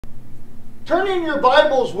Turn in your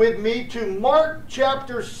Bibles with me to Mark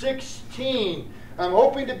chapter 16. I'm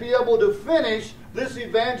hoping to be able to finish this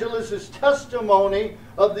evangelist's testimony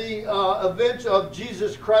of the events of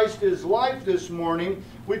Jesus Christ's life this morning.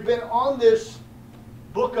 We've been on this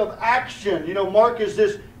book of action. You know, Mark is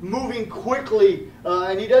this moving quickly,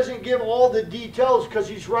 and he doesn't give all the details because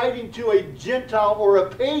he's writing to a Gentile or a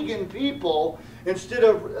pagan people instead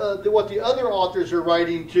of what the other authors are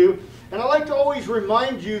writing to. And I like to always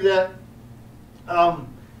remind you that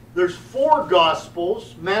there's 4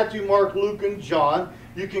 Gospels, Matthew, Mark, Luke, and John.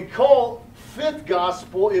 You can call 5th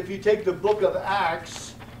Gospel if you take the book of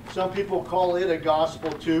Acts. Some people call it a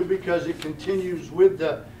Gospel too because it continues with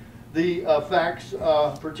the facts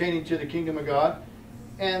pertaining to the kingdom of God.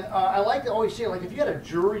 And I like to always say, like, if you had a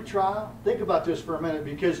jury trial, think about this for a minute,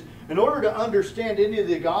 because in order to understand any of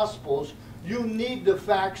the Gospels, you need the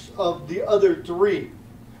facts of the other 3.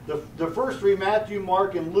 The first 3, Matthew,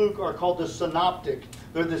 Mark, and Luke, are called the synoptic.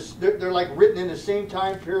 They're like written in the same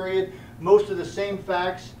time period, most of the same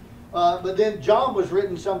facts. But then John was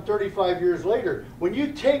written some 35 years later. When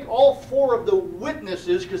you take all 4 of the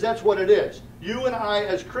witnesses, because that's what it is, you and I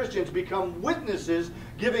as Christians become witnesses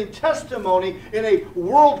giving testimony in a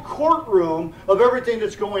world courtroom of everything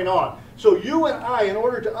that's going on. So you and I, in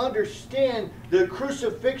order to understand the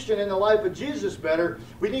crucifixion and the life of Jesus better,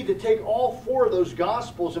 we need to take all 4 of those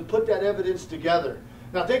Gospels and put that evidence together.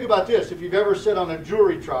 Now think about this. If you've ever sat on a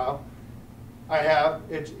jury trial, I have.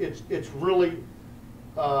 It's really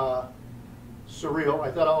surreal.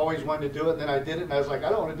 I thought I always wanted to do it, and then I did it, and I was like, I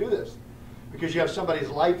don't want to do this, because you have somebody's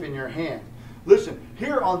life in your hand. Listen,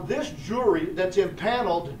 here on this jury that's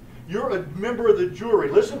impaneled, you're a member of the jury.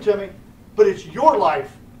 Listen to me. But it's your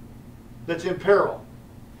life that's in peril.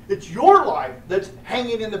 It's your life that's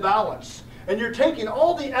hanging in the balance. And you're taking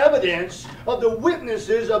all the evidence of the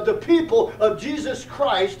witnesses of the people of Jesus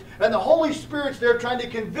Christ, and the Holy Spirit's there trying to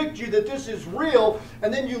convict you that this is real.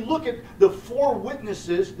 And then you look at the 4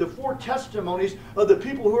 witnesses, the 4 testimonies of the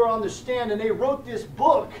people who are on the stand, and they wrote this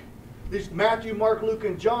book. These Matthew, Mark, Luke,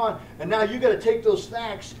 and John. And now you got to take those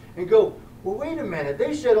facts and go, well, wait a minute.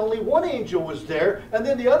 They said only 1 angel was there. And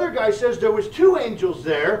then the other guy says there was 2 angels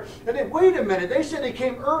there. And then, wait a minute. They said they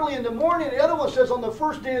came early in the morning. The other one says on the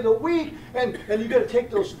first day of the week. And you got to take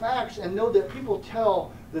those facts and know that people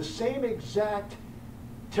tell the same exact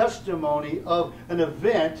testimony of an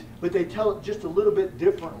event, but they tell it just a little bit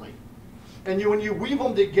differently. And when you weave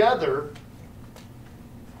them together,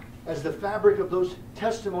 as the fabric of those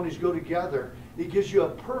testimonies go together, it gives you a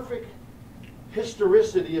perfect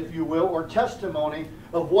historicity, if you will, or testimony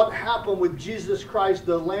of what happened with Jesus Christ,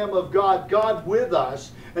 the Lamb of God, God with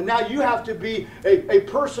us. And now you have to be a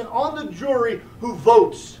person on the jury who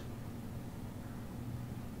votes.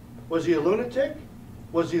 Was he a lunatic?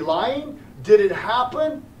 Was he lying? Did it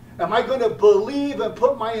happen? Am I going to believe and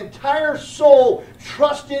put my entire soul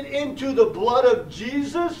trusted into the blood of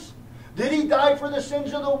Jesus? Did he die for the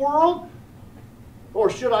sins of the world? Or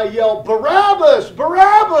should I yell, Barabbas,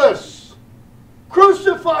 Barabbas,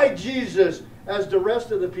 crucify Jesus, as the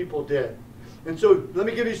rest of the people did? And so let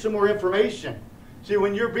me give you some more information. See,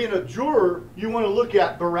 when you're being a juror, you want to look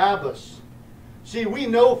at Barabbas. See, we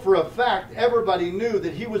know for a fact, everybody knew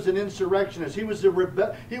that he was an insurrectionist. He was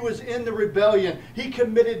in the rebellion. He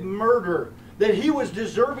committed murder, that he was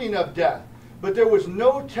deserving of death. But there was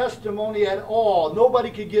no testimony at all.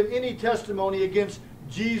 Nobody could give any testimony against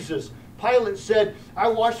Jesus. Pilate said, I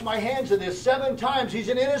washed my hands of this 7 times. He's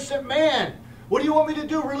an innocent man. What do you want me to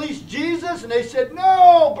do? Release Jesus? And they said,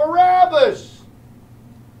 no, Barabbas.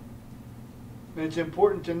 And it's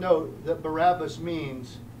important to note that Barabbas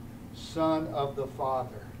means son of the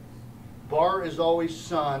Father. Bar is always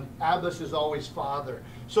son. Abbas is always father.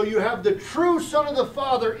 So you have the true Son of the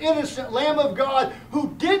Father, innocent Lamb of God,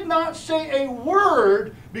 who did not say a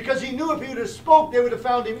word because he knew if he would have spoke, they would have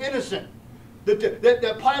found him innocent. That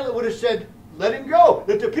Pilate would have said, let him go.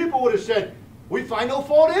 That the people would have said, we find no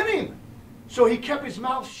fault in him. So he kept his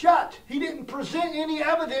mouth shut. He didn't present any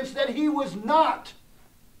evidence that he was not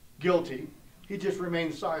guilty. He just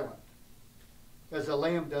remained silent, as a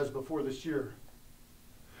lamb does before the shearer.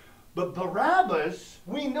 But Barabbas,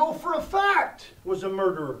 we know for a fact, was a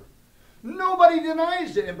murderer. Nobody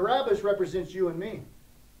denies it. And Barabbas represents you and me.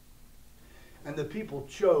 And the people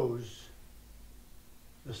chose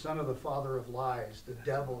the son of the father of lies, the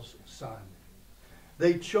devil's son.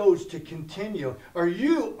 They chose to continue. Are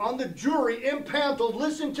you on the jury, impaneled,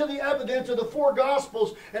 listen to the evidence of the 4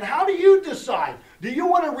 Gospels, and how do you decide? Do you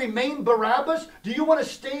want to remain Barabbas? Do you want to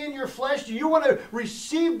stay in your flesh? Do you want to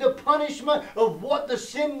receive the punishment of what the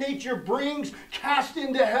sin nature brings, cast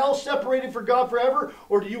into hell, separated from God forever?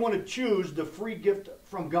 Or do you want to choose the free gift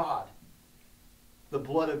from God? the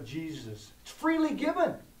blood of Jesus. It's freely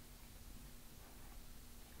given.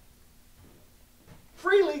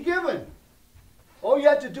 Freely given. All you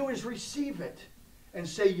have to do is receive it and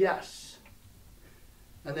say yes.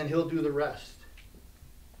 And then he'll do the rest.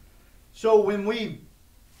 So when we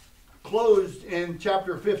closed in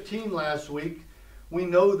chapter 15 last week, we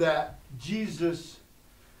know that Jesus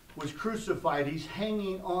was crucified. He's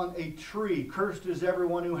hanging on a tree. Cursed is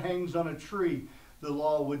everyone who hangs on a tree, the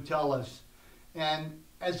law would tell us. And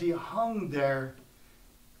as he hung there,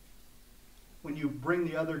 when you bring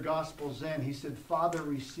the other Gospels in, he said, Father,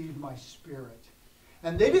 receive my spirit.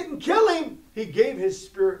 And they didn't kill him. He gave his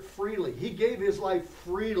spirit freely. He gave his life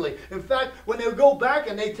freely. In fact, when they go back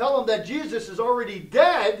and they tell him that Jesus is already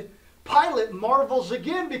dead, Pilate marvels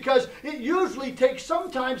again, because it usually takes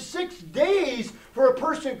sometimes 6 days for a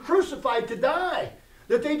person crucified to die.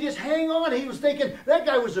 That they just hang on. He was thinking, that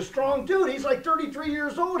guy was a strong dude. He's like 33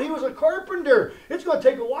 years old. He was a carpenter. It's going to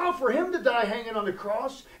take a while for him to die hanging on the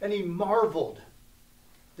cross. And he marveled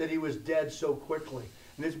that he was dead so quickly.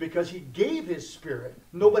 And it's because he gave his spirit.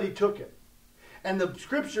 Nobody took it. And the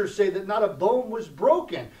scriptures say that not a bone was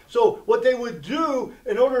broken. So what they would do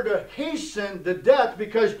in order to hasten the death,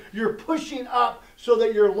 because you're pushing up so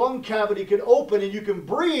that your lung cavity can open and you can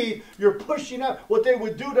breathe, you're pushing up. What they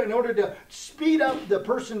would do in order to speed up the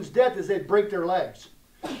person's death is they'd break their legs.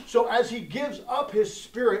 So as he gives up his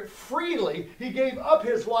spirit freely, he gave up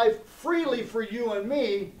his life freely for you and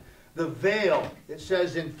me. The veil, it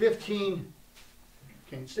says in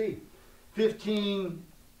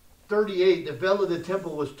 1538, the veil of the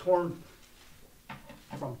temple was torn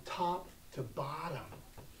from top to bottom.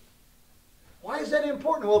 Why is that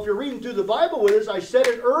important? Well, if you're reading through the Bible with us, I said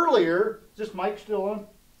it earlier. Is this mic still on?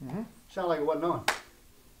 Mm-hmm. Sound like it wasn't on.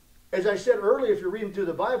 As I said earlier, if you're reading through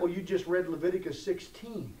the Bible, you just read Leviticus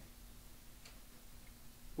 16,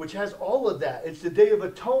 which has all of that. It's the Day of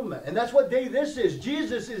Atonement. And that's what day this is.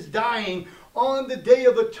 Jesus is dying on the Day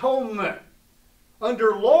of Atonement.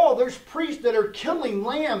 Under law, there's priests that are killing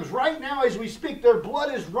lambs. Right now, as we speak, their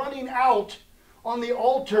blood is running out on the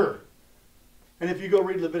altar. And if you go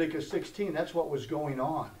read Leviticus 16, that's what was going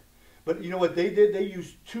on. But you know what they did? They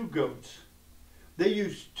used 2 goats. They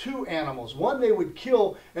used 2 animals. One they would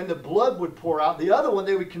kill and the blood would pour out. The other one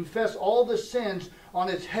they would confess all the sins on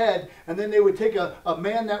its head. And then they would take a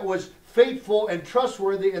man that was faithful and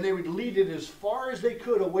trustworthy, and they would lead it as far as they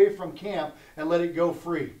could away from camp and let it go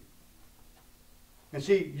free. And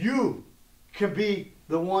see, you can be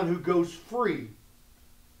the one who goes free,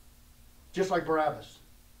 just like Barabbas.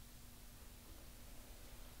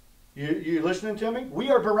 You listening to me? We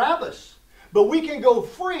are Barabbas. But we can go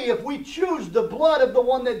free if we choose the blood of the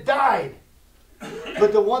one that died.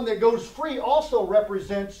 But the one that goes free also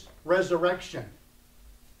represents resurrection.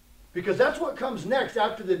 Because that's what comes next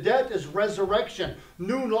after the death is resurrection,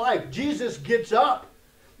 new life. Jesus gets up.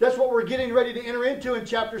 That's what we're getting ready to enter into in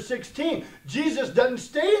chapter 16. Jesus doesn't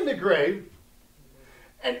stay in the grave.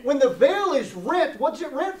 And when the veil is rent, what's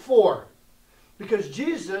it rent for? Because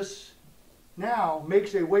Jesus now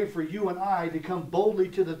makes a way for you and I to come boldly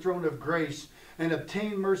to the throne of grace and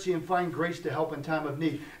obtain mercy and find grace to help in time of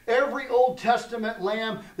need. Every Old Testament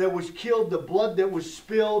lamb that was killed, the blood that was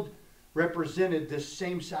spilled, represented this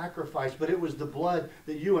same sacrifice. But it was the blood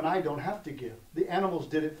that you and I don't have to give. The animals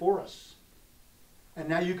did it for us. And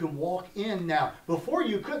now you can walk in now. Before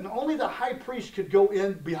you couldn't. Only the high priest could go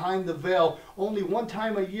in behind the veil. Only one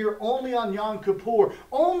time a year. Only on Yom Kippur.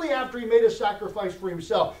 Only after he made a sacrifice for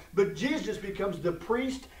himself. But Jesus becomes the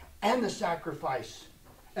priest and the sacrifice.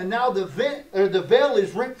 And now the veil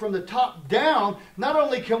is rent from the top down. Not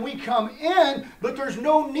only can we come in, but there's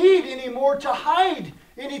no need anymore to hide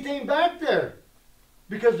anything back there.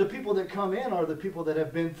 Because the people that come in are the people that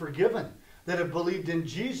have been forgiven, that have believed in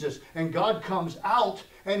Jesus. And God comes out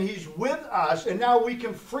and he's with us. And now we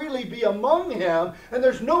can freely be among him. And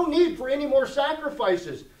there's no need for any more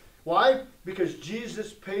sacrifices. Why? Because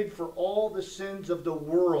Jesus paid for all the sins of the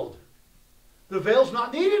world. The veil's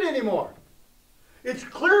not needed anymore. It's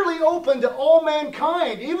clearly open to all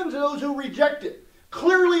mankind, even to those who reject it.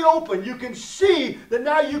 Clearly open. You can see that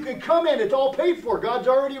now you can come in. It's all paid for. God's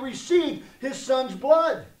already received his son's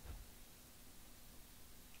blood.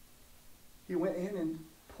 He went in and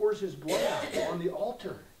pours his blood out on the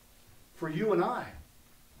altar for you and I.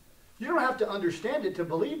 You don't have to understand it to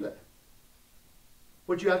believe it.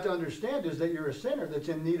 What you have to understand is that you're a sinner that's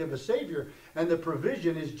in need of a Savior, and the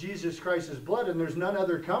provision is Jesus Christ's blood, and there's none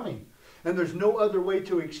other coming. And there's no other way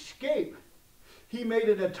to escape. He made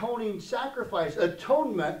an atoning sacrifice.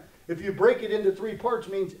 Atonement, if you break it into 3 parts,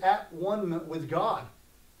 means at one with God.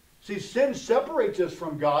 See, sin separates us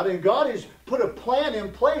from God, and God has put a plan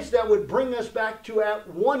in place that would bring us back to at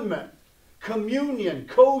one-ment, communion,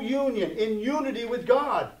 co-union, in unity with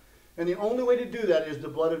God. And the only way to do that is the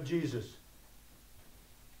blood of Jesus.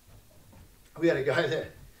 We had a guy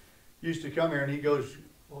that used to come here, and he goes,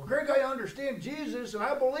 well, Greg, I understand Jesus, and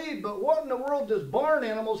I believe, but what in the world does barn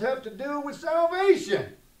animals have to do with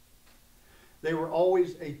salvation? They were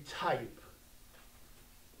always a type.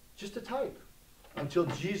 Just a type. Until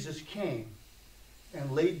Jesus came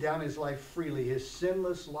and laid down his life freely, his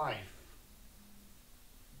sinless life,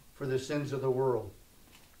 for the sins of the world.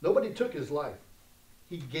 Nobody took his life.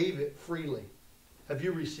 He gave it freely. Have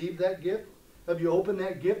you received that gift? Have you opened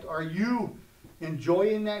that gift? Are you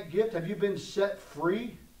enjoying that gift? Have you been set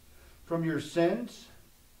free from your sins?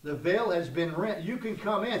 The veil has been rent. You can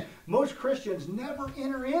come in. Most Christians never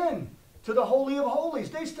enter in to the Holy of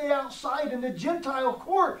Holies. They stay outside in the Gentile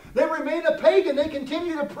court. They remain a pagan. They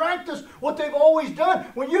continue to practice what they've always done.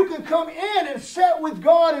 When you can come in and sit with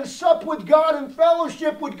God and sup with God and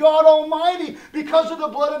fellowship with God Almighty because of the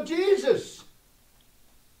blood of Jesus.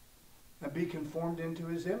 And be conformed into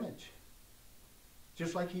his image.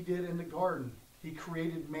 Just like he did in the garden. He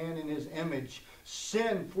created man in his image.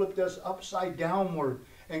 Sin flipped us upside downward.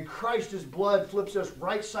 And Christ's blood flips us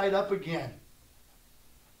right side up again.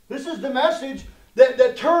 This is the message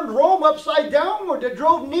that turned Rome upside downward, that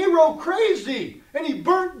drove Nero crazy. And he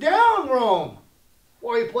burnt down Rome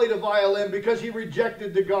while he played a violin because he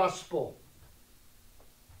rejected the gospel.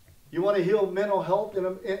 You want to heal mental health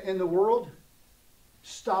in the world?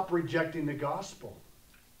 Stop rejecting the gospel.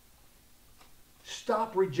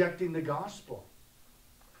 Stop rejecting the gospel.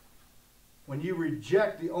 When you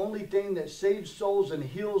reject the only thing that saves souls and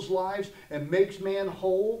heals lives and makes man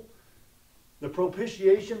whole, the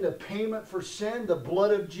propitiation, the payment for sin, the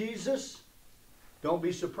blood of Jesus, don't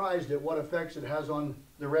be surprised at what effects it has on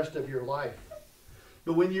the rest of your life.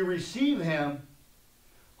 But when you receive him,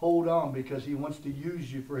 hold on, because he wants to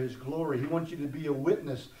use you for his glory. He wants you to be a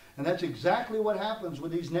witness. And that's exactly what happens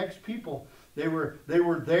with these next people. They were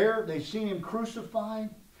there. They seen him crucified.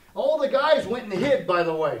 All the guys went and hid, by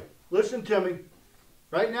the way. Listen to me.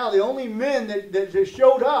 Right now, the only men that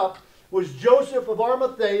showed up was Joseph of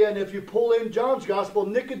Arimathea, and if you pull in John's Gospel,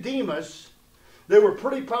 Nicodemus. They were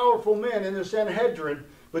pretty powerful men in the Sanhedrin,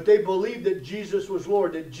 but they believed that Jesus was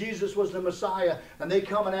Lord, that Jesus was the Messiah, and they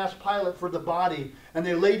come and ask Pilate for the body, and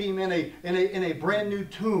they laid him in a brand new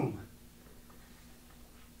tomb.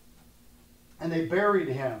 And they buried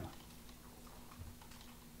him.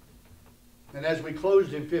 And as we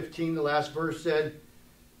closed in 15, the last verse said,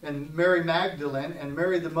 and Mary Magdalene and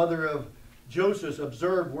Mary the mother of Joseph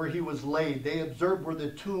observed where he was laid. They observed where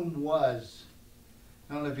the tomb was.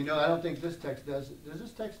 I don't know if you know, I don't think this text does it. Does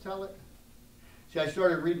this text tell it? See, I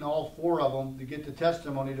started reading all four of them to get the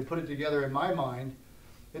testimony, to put it together in my mind.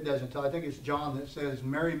 It doesn't tell. I think it's John that says,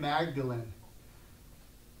 Mary Magdalene,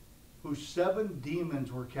 whose 7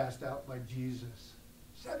 demons were cast out by Jesus.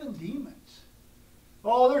 7 demons.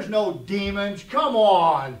 Oh, there's no demons. Come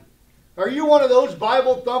on. Are you one of those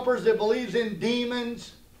Bible thumpers that believes in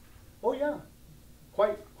demons? Oh yeah,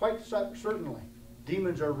 quite certainly.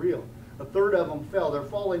 Demons are real. A third of them fell. They're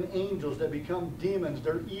fallen angels that become demons.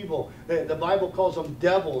 They're evil. The Bible calls them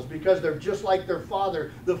devils because they're just like their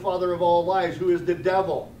father, the father of all lies, who is the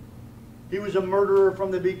devil. He was a murderer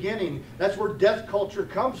from the beginning. That's where death culture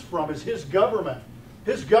comes from, is his government.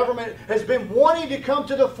 His government has been wanting to come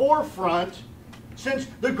to the forefront since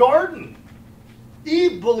the garden.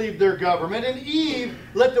 Eve believed their government, and Eve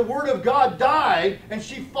let the word of God die, and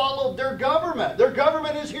she followed their government. Their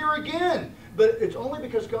government is here again, but it's only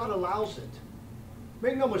because God allows it.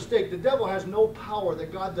 Make no mistake, the devil has no power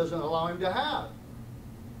that God doesn't allow him to have.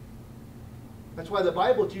 That's why the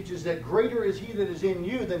Bible teaches that greater is he that is in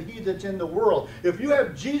you than he that's in the world. If you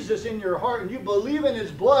have Jesus in your heart and you believe in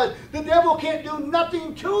his blood, the devil can't do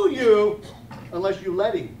nothing to you unless you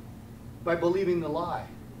let him by believing the lie.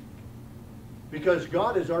 Because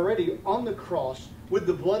God is already on the cross with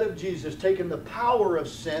the blood of Jesus, taken the power of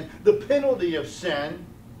sin, the penalty of sin,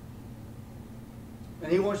 and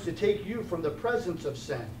he wants to take you from the presence of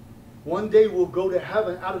sin. One day we'll go to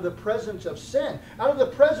heaven out of the presence of sin, out of the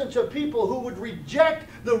presence of people who would reject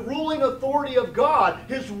the ruling authority of God,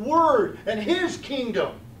 his word, and his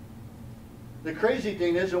kingdom. The crazy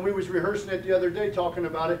thing is, and we was rehearsing it the other day talking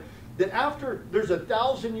about it, that after there's a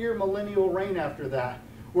 1,000-year millennial reign after that,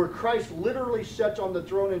 where Christ literally sits on the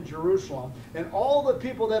throne in Jerusalem, and all the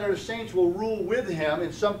people that are saints will rule with him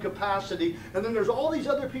in some capacity, and then there's all these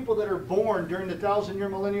other people that are born during the 1,000-year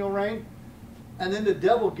millennial reign, and then the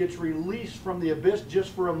devil gets released from the abyss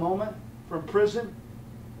just for a moment, from prison.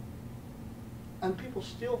 And people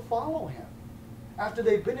still follow him. After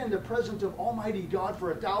they've been in the presence of Almighty God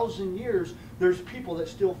for 1,000 years, there's people that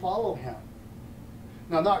still follow him.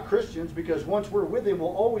 Now, not Christians, because once we're with him, we'll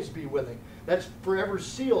always be with him. That's forever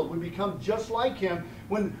sealed. We become just like him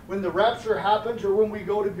when the rapture happens or when we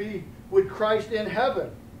go to be with Christ in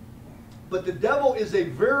heaven. But the devil is a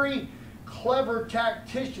very clever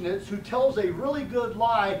tactician who tells a really good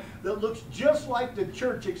lie that looks just like the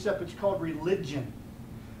church, except it's called religion.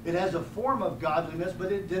 It has a form of godliness,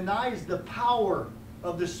 but it denies the power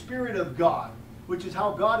of the Spirit of God, which is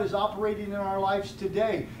how God is operating in our lives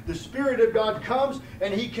today. The Spirit of God comes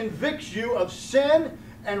and he convicts you of sin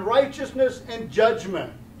and righteousness and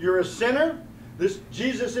judgment. You're a sinner.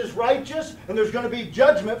 Jesus is righteous, and there's going to be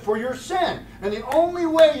judgment for your sin. And the only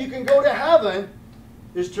way you can go to heaven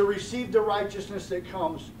is to receive the righteousness that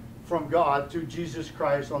comes from God through Jesus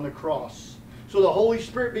Christ on the cross. So the Holy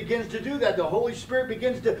Spirit begins to do that. The Holy Spirit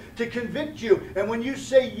begins to convict you. And when you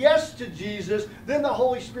say yes to Jesus, then the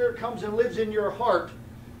Holy Spirit comes and lives in your heart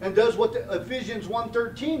and does what Ephesians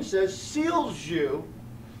 1:13 says, seals you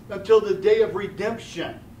until the day of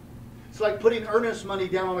redemption. It's like putting earnest money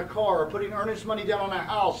down on a car or putting earnest money down on a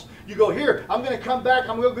house. You go, here, I'm going to come back.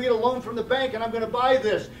 I'm going to get a loan from the bank and I'm going to buy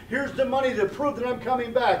this. Here's the money to prove that I'm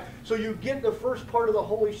coming back. So you get the first part of the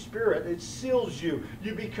Holy Spirit. It seals you.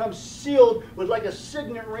 You become sealed with like a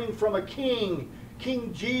signet ring from a king,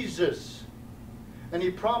 King Jesus. And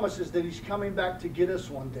he promises that he's coming back to get us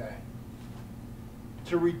one day,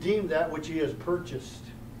 to redeem that which he has purchased.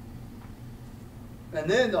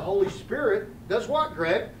 And then the Holy Spirit does what,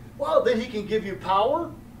 Greg? Well, then he can give you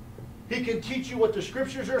power. He can teach you what the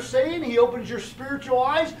Scriptures are saying. He opens your spiritual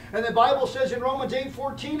eyes. And the Bible says in Romans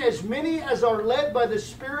 8:14, as many as are led by the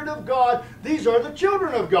Spirit of God, these are the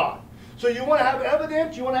children of God. So you want to have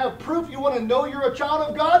evidence, you want to have proof, you want to know you're a child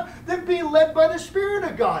of God, then be led by the Spirit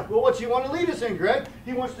of God. Well, what's he want to lead us in, Greg?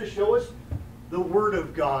 He wants to show us the Word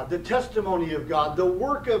of God, the testimony of God, the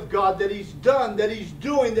work of God that he's done, that he's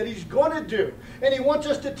doing, that he's going to do. And he wants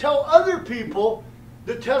us to tell other people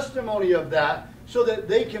the testimony of that so that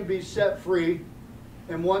they can be set free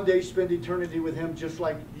and one day spend eternity with him just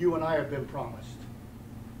like you and I have been promised.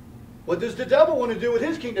 What does the devil want to do with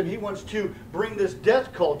his kingdom? He wants to bring this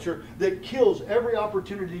death culture that kills every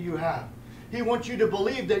opportunity you have. He wants you to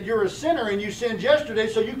believe that you're a sinner and you sinned yesterday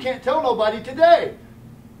so you can't tell nobody today.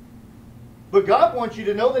 But God wants you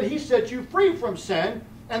to know that he set you free from sin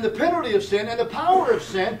and the penalty of sin and the power of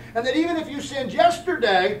sin, and that even if you sinned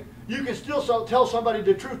yesterday, you can still tell somebody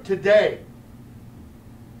the truth today.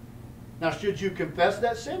 Now, should you confess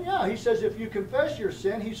that sin? Yeah, he says if you confess your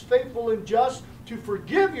sin, he's faithful and just to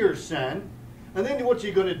forgive your sin. And then what's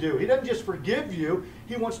he going to do? He doesn't just forgive you.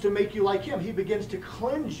 He wants to make you like him. He begins to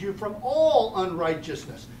cleanse you from all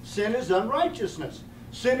unrighteousness. Sin is unrighteousness.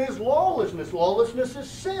 Sin is lawlessness. Lawlessness is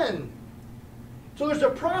sin. So there's a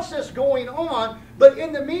process going on, but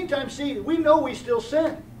in the meantime, see, we know we still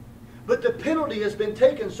sin. But the penalty has been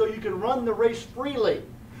taken so you can run the race freely.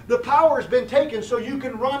 The power has been taken so you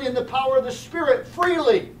can run in the power of the Spirit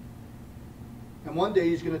freely. And one day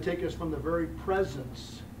he's going to take us from the very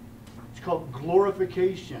presence. It's called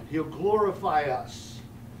glorification. He'll glorify us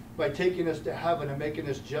by taking us to heaven and making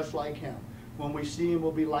us just like him. When we see him,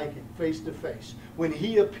 we'll be like him, face to face. When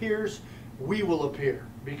he appears, we will appear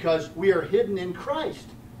because we are hidden in Christ.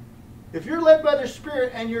 If you're led by the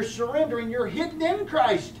Spirit and you're surrendering, you're hidden in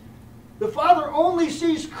Christ. The Father only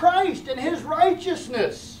sees Christ and his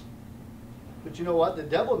righteousness. But you know what? The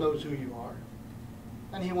devil knows who you are.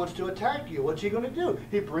 And he wants to attack you. What's he going to do?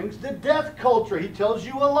 He brings the death culture. He tells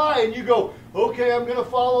you a lie and you go, okay, I'm going to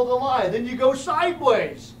follow the lie. Then you go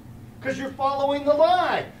sideways because you're following the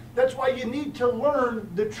lie. That's why you need to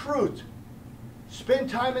learn the truth. Spend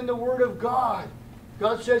time in the Word of God.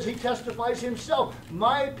 God says he testifies himself.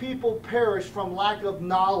 My people perish from lack of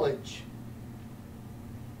knowledge.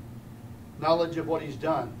 Knowledge of what he's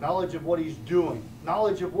done. Knowledge of what he's doing.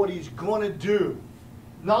 Knowledge of what he's going to do.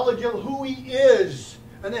 Knowledge of who he is.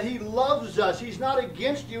 And that he loves us. He's not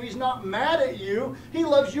against you. He's not mad at you. He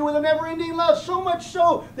loves you with a never-ending love. So much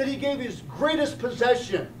so that he gave his greatest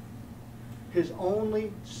possession. His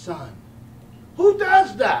only Son. Who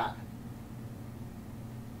does that?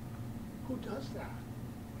 Who does that?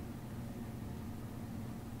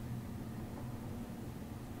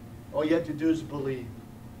 All you have to do is believe.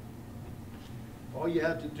 All you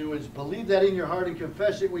have to do is believe that in your heart and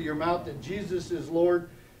confess it with your mouth that Jesus is Lord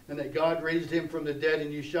and that God raised him from the dead,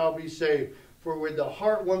 and you shall be saved. For with the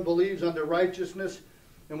heart one believes unto righteousness,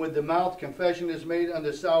 and with the mouth confession is made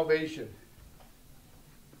unto salvation.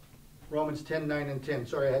 Romans 10:9 and 10.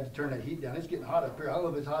 Sorry, I had to turn that heat down. It's getting hot up here. I don't know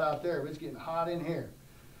if it's hot out there, but it's getting hot in here.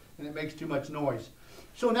 and it makes too much noise.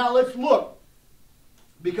 So now let's look.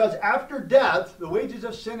 Because after death, the wages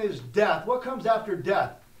of sin is death. What comes after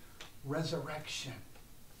death? Resurrection.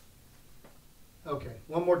 Okay,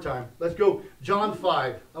 one more time. Let's go John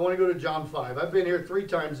 5. I want to go to John 5. I've been here 3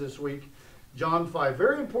 times this week. John 5.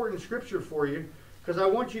 Very important scripture for you, because I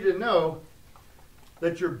want you to know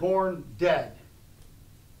that you're born dead.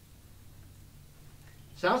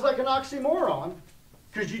 Sounds like an oxymoron,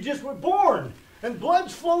 because you just were born and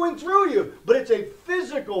blood's flowing through you. But it's a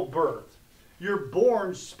physical birth. You're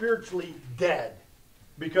born spiritually dead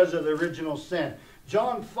because of the original sin.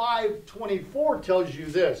 John 5:24 tells you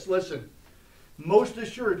this. Listen. Most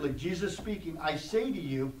assuredly, Jesus speaking, I say to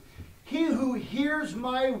you, he who hears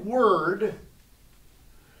my word,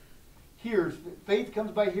 hears, faith comes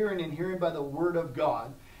by hearing and hearing by the word of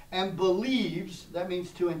God, and believes, that means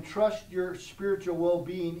to entrust your spiritual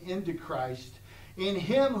well-being into Christ, in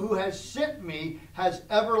him who has sent me has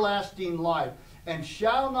everlasting life, and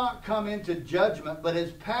shall not come into judgment, but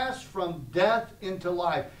is passed from death into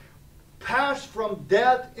life. Passed from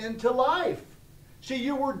death into life. See,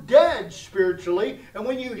 you were dead spiritually, and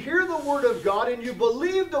when you hear the Word of God and you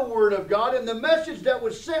believe the Word of God and the message that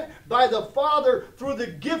was sent by the Father through the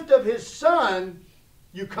gift of His Son,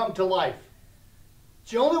 you come to life.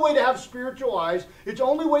 It's the only way to have spiritual eyes. It's the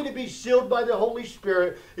only way to be sealed by the Holy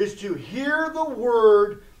Spirit is to hear the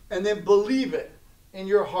Word and then believe it in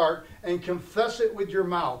your heart and confess it with your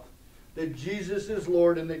mouth that Jesus is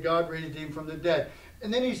Lord and that God raised Him from the dead.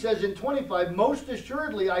 And then he says in 25, most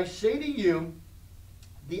assuredly I say to you,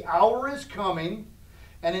 the hour is coming,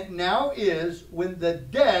 and it now is, when the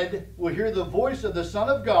dead will hear the voice of the Son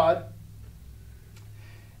of God,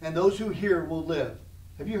 and those who hear will live.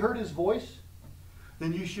 Have you heard His voice?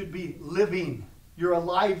 Then you should be living. You're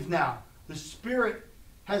alive now. The Spirit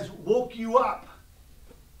has woke you up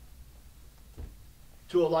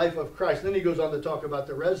to a life of Christ. Then he goes on to talk about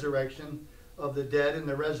the resurrection of the dead and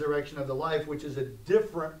the resurrection of the life, which is a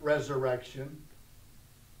different resurrection.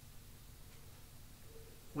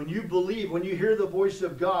 When you believe, when you hear the voice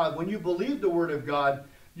of God, when you believe the Word of God,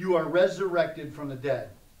 you are resurrected from the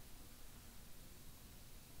dead.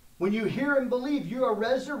 When you hear and believe, you are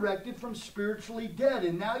resurrected from spiritually dead.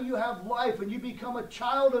 And now you have life and you become a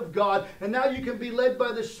child of God. And now you can be led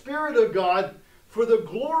by the Spirit of God for the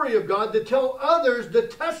glory of God to tell others the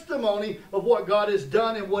testimony of what God has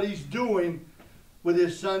done and what He's doing with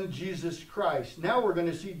His Son, Jesus Christ. Now we're going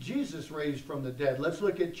to see Jesus raised from the dead. Let's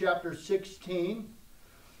look at chapter 16.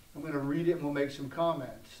 I'm going to read it and we'll make some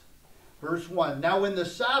comments. Verse 1. Now when the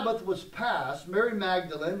Sabbath was past, Mary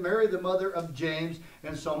Magdalene, Mary the mother of James,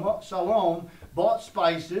 and Salome bought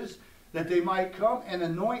spices that they might come and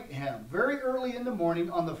anoint Him. Very early in the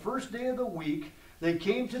morning, on the first day of the week, they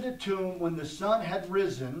came to the tomb when the sun had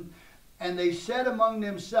risen, and they said among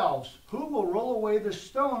themselves, who will roll away the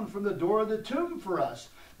stone from the door of the tomb for us?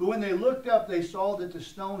 But when they looked up, they saw that the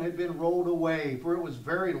stone had been rolled away, for it was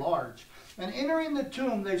very large. And entering the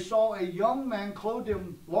tomb, they saw a young man clothed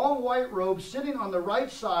in long white robes sitting on the right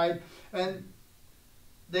side, and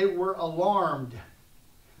they were alarmed.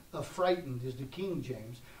 Frightened is the King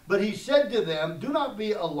James. But he said to them, do not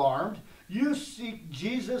be alarmed. You seek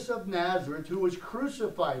Jesus of Nazareth, who was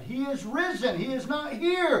crucified. He is risen. He is not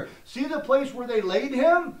here. See the place where they laid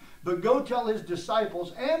Him? But go tell His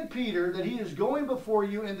disciples and Peter that He is going before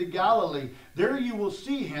you into Galilee. There you will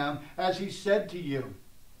see Him, as He said to you.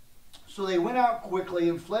 So they went out quickly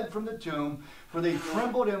and fled from the tomb, for they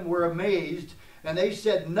trembled and were amazed, and they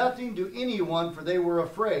said nothing to anyone, for they were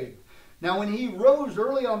afraid. Now when He rose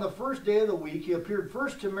early on the first day of the week, He appeared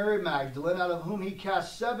first to Mary Magdalene, out of whom He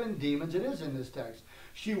cast 7 demons. It is in this text.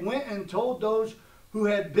 She went and told those who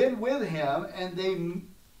had been with Him, and they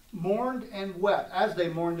mourned and wept, as they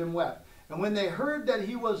mourned and wept. And when they heard that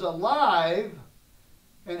He was alive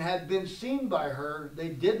and had been seen by her, they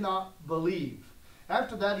did not believe.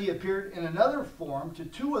 After that, He appeared in another form to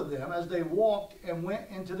 2 of them as they walked and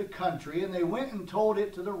went into the country, and they went and told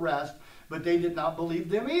it to the rest, but they did not believe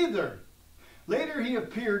them either. Later He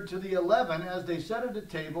appeared to the 11 as they sat at the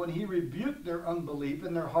table, and He rebuked their unbelief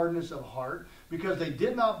and their hardness of heart, because they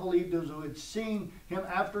did not believe those who had seen Him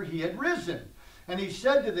after He had risen. And He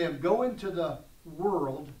said to them, go into the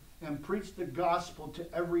world and preach the gospel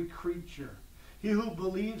to every creature. He who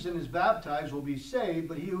believes and is baptized will be saved,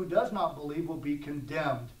 but he who does not believe will be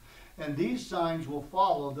condemned. And these signs will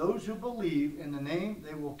follow those who believe in the name.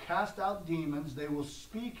 They will cast out demons. They will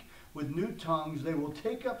speak with new tongues. They will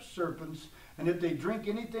take up serpents. And if they drink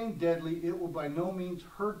anything deadly, it will by no means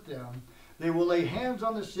hurt them. They will lay hands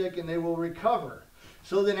on the sick and they will recover.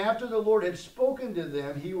 So then after the Lord had spoken to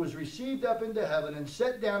them, he was received up into heaven and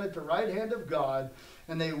set down at the right hand of God.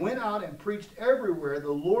 And they went out and preached everywhere,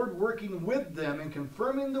 the Lord working with them and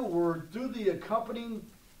confirming the word through the accompanying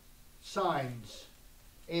signs.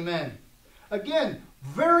 Amen. Again,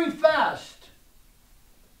 very fast.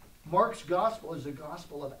 Mark's gospel is a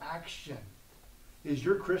gospel of action. Is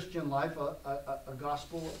your Christian life a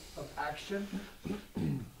gospel of action?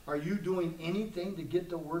 Are you doing anything to get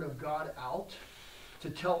the word of God out? To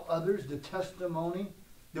tell others the testimony,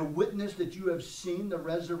 the witness that you have seen the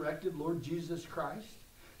resurrected Lord Jesus Christ?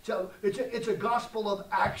 So it's a gospel of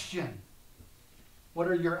action. What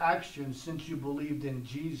are your actions since you believed in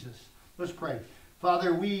Jesus? Let's pray.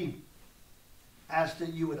 Father, we ask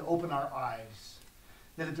that you would open our eyes.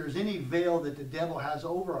 That if there's any veil that the devil has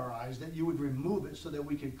over our eyes, that you would remove it so that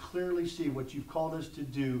we can clearly see what you've called us to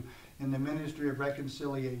do in the ministry of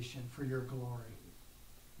reconciliation for your glory.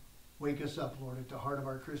 Wake us up, Lord, at the heart of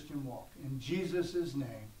our Christian walk. In Jesus'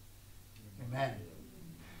 name, amen.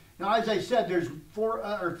 Now, as I said, there's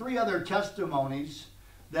three other testimonies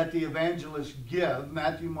that the evangelists give.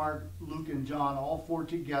 Matthew, Mark, Luke, and John, all four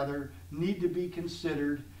together, need to be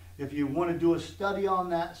considered. If you want to do a study on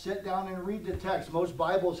that, sit down and read the text. Most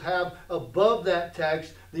Bibles have above that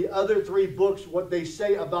text the other three books, what they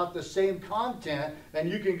say about the same content, and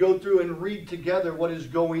you can go through and read together what is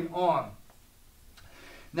going on.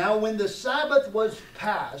 Now, when the Sabbath was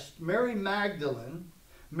past, Mary Magdalene,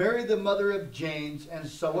 Mary the mother of James, and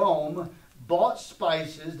Salome bought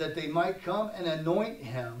spices that they might come and anoint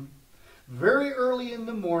him. Very early in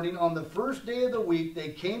the morning, on the first day of the week, they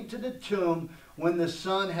came to the tomb when the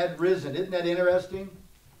sun had risen. Isn't that interesting?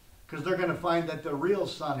 Because they're going to find that the real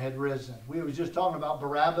sun had risen. We were just talking about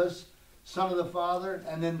Barabbas, son of the Father,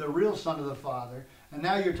 and then the real son of the Father. And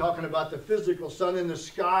now you're talking about the physical sun in the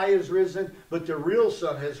sky is risen, but the real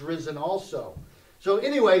sun has risen also. So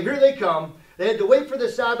anyway, here they come. They had to wait for the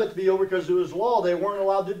Sabbath to be over because it was law. They weren't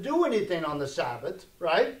allowed to do anything on the Sabbath,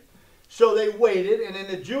 right? So they waited. And in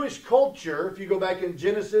the Jewish culture, if you go back in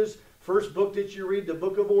Genesis, first book that you read, the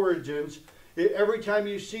book of origins, every time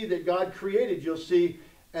you see that God created, you'll see,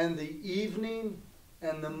 and the evening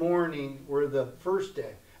and the morning were the first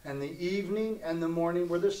day. And the evening and the morning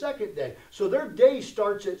were the second day. So their day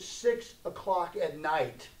starts at 6 o'clock at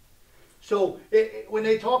night. So when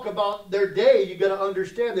they talk about their day, you got to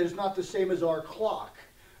understand that it's not the same as our clock.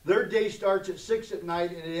 Their day starts at 6 at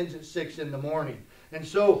night and it ends at 6 in the morning. And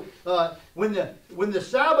so when the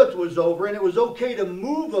Sabbath was over and it was okay to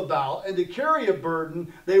move about and to carry a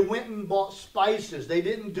burden, they went and bought spices. They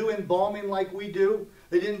didn't do embalming like we do.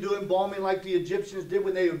 They didn't do embalming like the Egyptians did.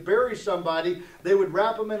 When they would bury somebody, they would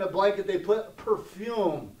wrap them in a blanket. They put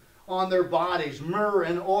perfume on their bodies, myrrh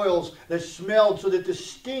and oils that smelled so that the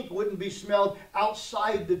stink wouldn't be smelled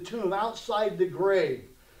outside the tomb, outside the grave.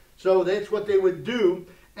 So that's what they would do.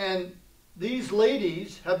 And these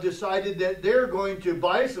ladies have decided that they're going to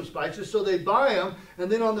buy some spices, so they buy them. And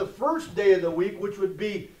then on the first day of the week, which would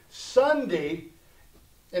be Sunday,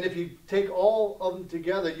 and if you take all of them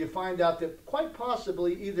together, you find out that quite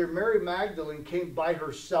possibly either Mary Magdalene came by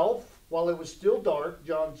herself while it was still dark,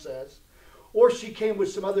 John says, or she came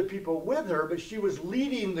with some other people with her, but she was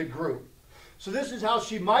leading the group. So this is how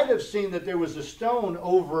she might have seen that there was a stone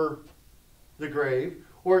over the grave,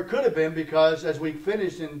 or it could have been because as we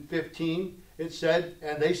finished in 15, it said,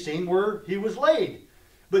 and they seen where he was laid.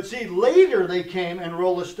 But see, later they came and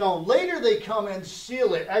roll a stone. Later they come and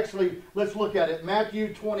seal it. Actually, let's look at it.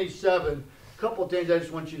 Matthew 27. A couple of things I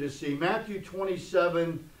just want you to see. Matthew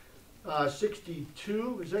 27,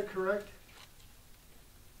 62. Is that correct?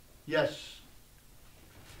 Yes.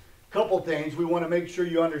 A couple things we want to make sure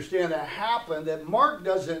you understand that happened that Mark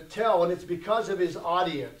doesn't tell, and it's because of his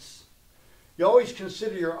audience. You always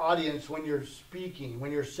consider your audience when you're speaking,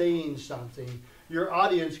 when you're saying something. Your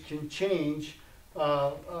audience can change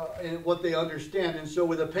in what they understand. And so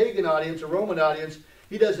with a pagan audience, a Roman audience,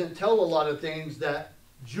 he doesn't tell a lot of things that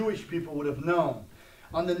Jewish people would have known.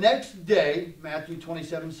 On the next day, Matthew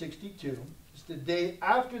 27:62, it's the day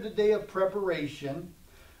after the day of preparation,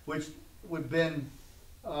 which would have been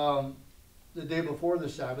the day before the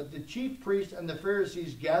Sabbath, the chief priests and the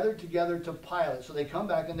Pharisees gathered together to Pilate. So they come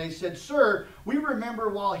back and they said, "Sir, we remember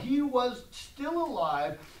while he was still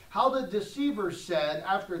alive, how the deceiver said,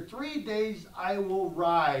 'After 3 days I will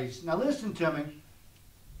rise.'" Now listen to me.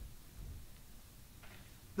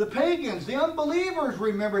 The pagans, the unbelievers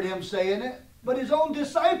remembered him saying it, but his own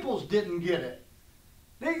disciples didn't get it.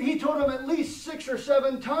 He told them at least 6 or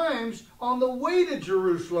 7 times on the way to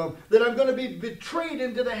Jerusalem that I'm going to be betrayed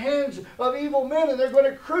into the hands of evil men and they're going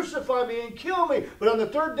to crucify me and kill me. But on the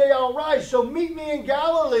 3rd day I'll rise, so meet me in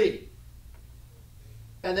Galilee.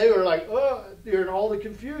 And they were like, oh, they're in all the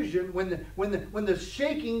confusion. When the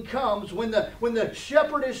shaking comes, when the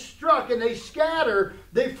shepherd is struck and they scatter,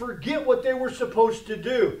 they forget what they were supposed to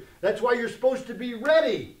do. That's why you're supposed to be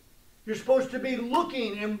ready. You're supposed to be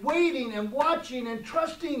looking and waiting and watching and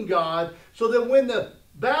trusting God so that when the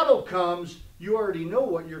battle comes, you already know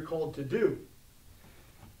what you're called to do.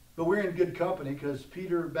 But we're in good company because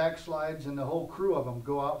Peter backslides and the whole crew of them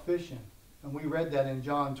go out fishing. And we read that in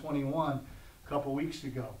John 21 a couple weeks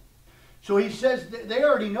ago. So he says, they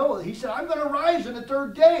already know it. He said, I'm going to rise on the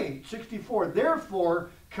third day. 64. Therefore,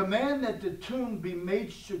 command that the tomb be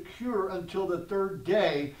made secure until the third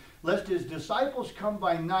day, lest his disciples come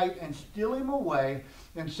by night and steal him away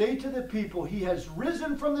and say to the people, he has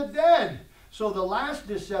risen from the dead. So the last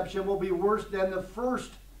deception will be worse than the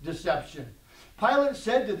first deception. Pilate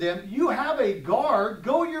said to them, you have a guard,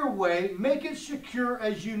 go your way, make it secure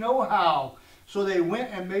as you know how. So they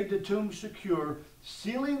went and made the tomb secure,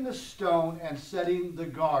 sealing the stone and setting the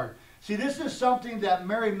guard. See, this is something that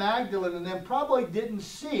Mary Magdalene and them probably didn't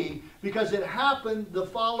see because it happened the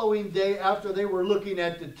following day after they were looking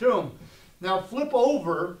at the tomb. Now flip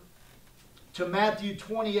over to Matthew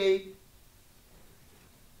 28:11.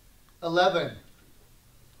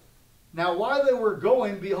 Now while they were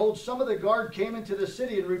going, behold, some of the guard came into the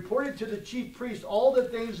city and reported to the chief priests all the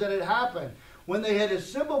things that had happened. When they had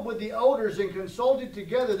assembled with the elders and consulted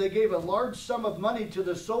together, they gave a large sum of money to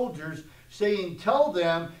the soldiers, saying, tell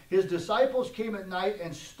them his disciples came at night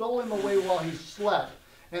and stole him away while he slept.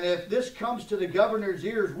 And if this comes to the governor's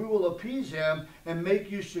ears, we will appease him and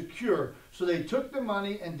make you secure. So they took the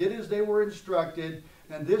money and did as they were instructed.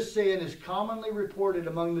 And this saying is commonly reported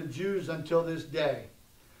among the Jews until this day.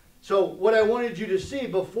 So what I wanted you to see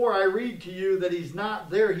before I read to you that he's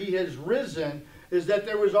not there, he has risen, is that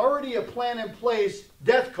there was already a plan in place,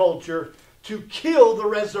 death culture, to kill the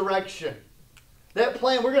resurrection. That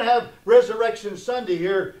plan, we're going to have Resurrection Sunday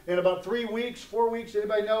here in about 3 weeks, 4 weeks.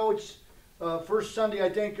 Anybody know? It's first Sunday, I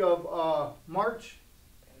think, of March?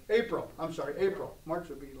 April. I'm sorry, April. March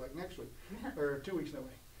would be like next week, or 2 weeks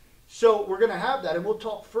away. So we're going to have that, and we'll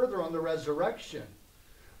talk further on the resurrection.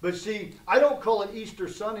 But see, I don't call it Easter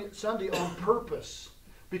Sunday on purpose,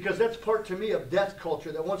 because that's part to me of death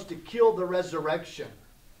culture that wants to kill the resurrection.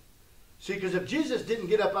 See, because if Jesus didn't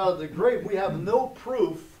get up out of the grave, we have no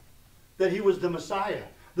proof that he was the Messiah.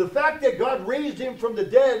 The fact that God raised him from the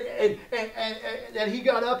dead and that he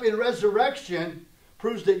got up in resurrection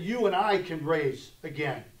proves that you and I can raise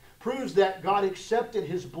again. Proves that God accepted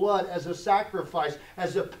his blood as a sacrifice,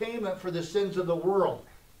 as a payment for the sins of the world.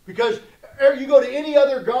 Because you go to any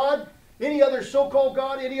other God, any other so-called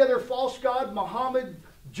God, any other false God, Muhammad,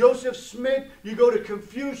 Joseph Smith, you go to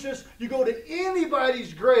Confucius, you go to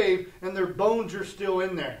anybody's grave and their bones are still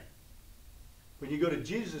in there. When you go to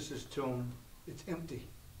Jesus' tomb, it's empty.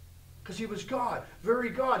 Because he was God, very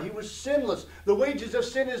God. He was sinless. The wages of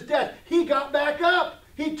sin is death. He got back up.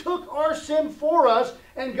 He took our sin for us,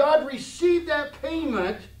 and God received that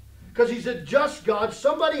payment because he's a just God.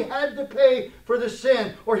 Somebody had to pay for the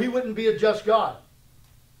sin, or he wouldn't be a just God.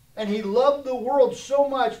 And he loved the world so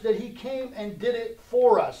much that he came and did it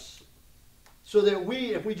for us. So that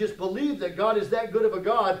we, if we just believe that God is that good of a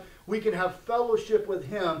God, we can have fellowship with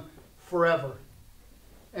him forever.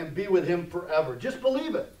 And be with him forever. Just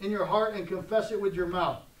believe it in your heart and confess it with your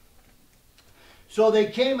mouth. So they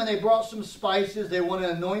came and they brought some spices. They want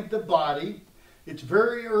to anoint the body. It's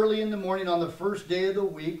very early in the morning on the first day of the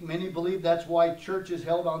week. Many believe that's why church is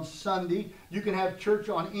held on Sunday. You can have church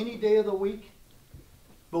on any day of the week.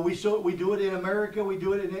 But we do it in America. We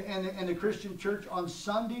do it in the Christian church on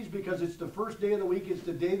Sundays because it's the first day of the week. It's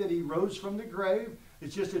the day that he rose from the grave.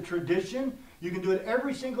 It's just a tradition. You can do it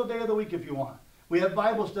every single day of the week if you want. We have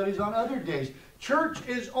Bible studies on other days. Church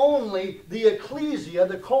is only the ecclesia,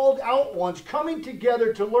 the called out ones, coming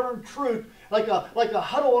together to learn truth like a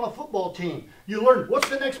huddle on a football team. You learn, what's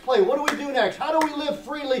the next play? What do we do next? How do we live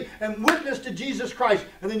freely and witness to Jesus Christ?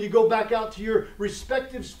 And then you go back out to your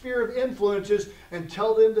respective sphere of influences and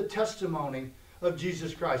tell them the testimony of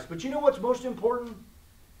Jesus Christ. But you know what's most important?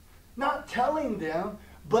 Not telling them,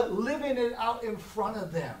 but living it out in front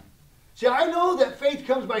of them. See, I know that faith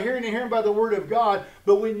comes by hearing and hearing by the Word of God,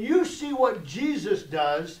 but when you see what Jesus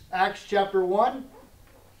does, Acts chapter 1,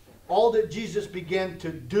 all that Jesus began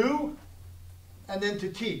to do and then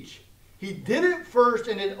to teach. He did it first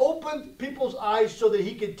and it opened people's eyes so that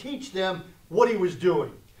he could teach them what he was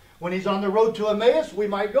doing. When he's on the road to Emmaus, we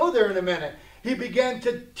might go there in a minute. He began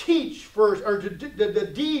to teach first, or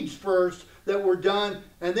the deeds first, that were done,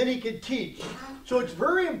 and then he could teach. So it's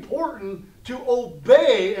very important to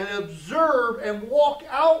obey and observe and walk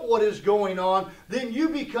out what is going on. Then you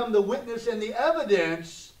become the witness and the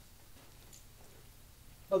evidence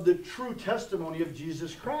of the true testimony of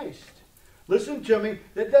Jesus Christ. Listen to me.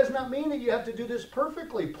 That does not mean that you have to do this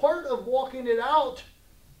perfectly. Part of walking it out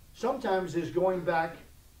sometimes is going back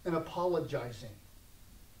and apologizing.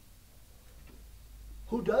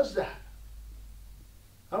 Who does that?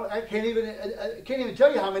 I can't even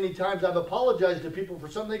tell you how many times I've apologized to people for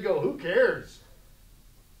something. They go, who cares?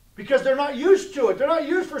 Because they're not used to it. They're not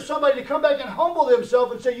used for somebody to come back and humble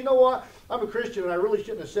themselves and say, you know what? I'm a Christian and I really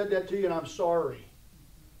shouldn't have said that to you and I'm sorry.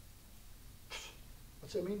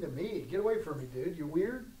 What's that mean to me? Get away from me, dude. You're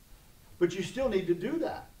weird. But you still need to do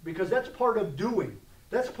that because that's part of doing.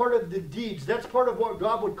 That's part of the deeds. That's part of what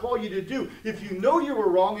God would call you to do. If you know you were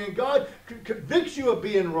wrong and God convicts you of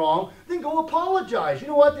being wrong, then go apologize. You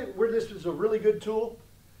know what? Where this is a really good tool?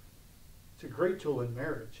 It's a great tool in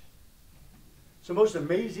marriage. It's the most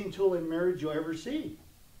amazing tool in marriage you'll ever see.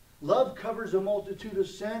 Love covers a multitude of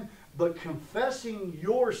sin, but confessing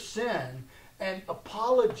your sin and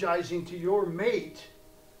apologizing to your mate,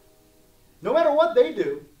 no matter what they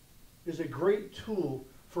do, is a great tool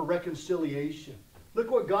for reconciliation. Look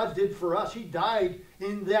what God did for us. He died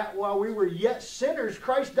in that while we were yet sinners,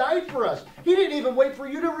 Christ died for us. He didn't even wait for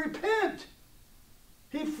you to repent.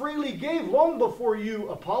 He freely gave long before you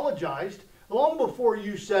apologized, long before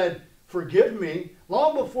you said, forgive me,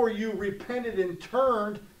 long before you repented and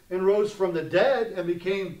turned and rose from the dead and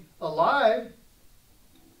became alive.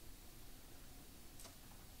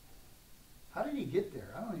 How did he get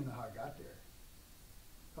there? I don't even know how I got there.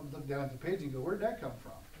 I'm looking down at the page and go, where did that come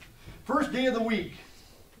from? First day of the week.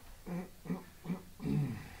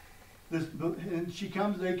 And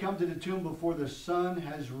they come to the tomb before the sun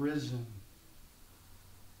has risen.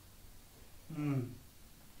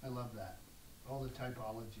 I love that. All the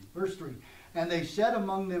typology. Verse 3. And they said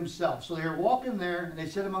among themselves. So they were walking there and they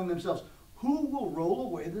said among themselves, who will roll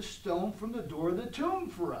away the stone from the door of the tomb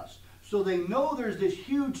for us? So they know there's this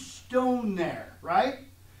huge stone there, right?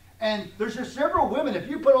 And there's just several women. If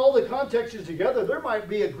you put all the contexts together, there might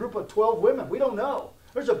be a group of 12 women. We don't know.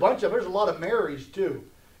 There's a bunch of them. There's a lot of Marys too.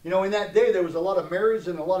 You know, in that day, there was a lot of Marys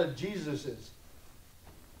and a lot of Jesuses.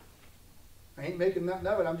 I ain't making nothing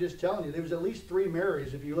of it. I'm just telling you. There was at least 3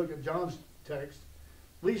 Marys. If you look at John's text,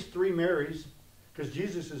 at least 3 Marys, because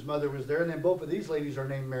Jesus' mother was there. And then both of these ladies are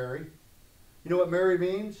named Mary. You know what Mary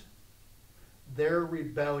means? Their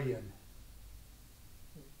rebellion.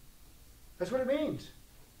 That's what it means.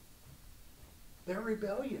 Their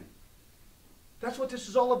rebellion. That's what this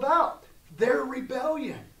is all about. Their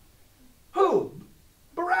rebellion. Who?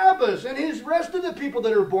 Barabbas and his rest of the people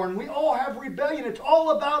that are born. We all have rebellion. It's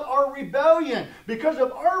all about our rebellion. Because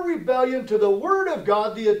of our rebellion to the Word of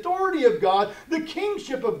God, the authority of God, the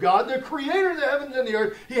kingship of God, the creator of the heavens and the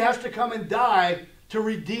earth, he has to come and die to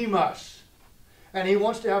redeem us. And he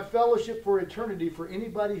wants to have fellowship for eternity for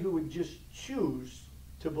anybody who would just choose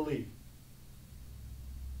to believe.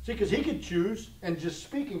 See, because he could choose and just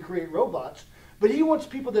speak and create robots, but he wants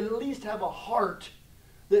people that at least have a heart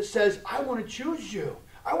that says, I want to choose you.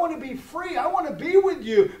 I want to be free. I want to be with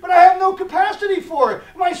you, but I have no capacity for it.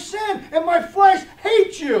 My sin and my flesh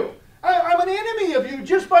hate you. I'm an enemy of you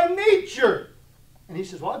just by nature. And he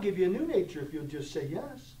says, well, I'll give you a new nature if you'll just say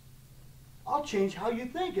yes. I'll change how you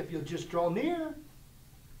think if you'll just draw near.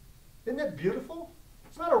 Isn't that beautiful?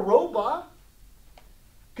 It's not a robot.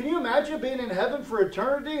 Can you imagine being in heaven for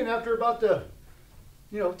eternity and after about the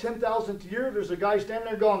 10,000th year, there's a guy standing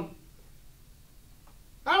there going,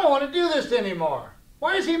 I don't want to do this anymore.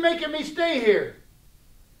 Why is he making me stay here?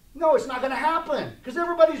 No, it's not going to happen because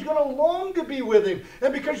everybody's going to long to be with him.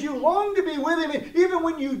 And because you long to be with him, even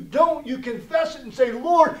when you don't, you confess it and say,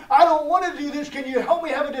 Lord, I don't want to do this. Can you help me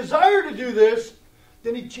have a desire to do this?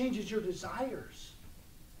 Then he changes your desires.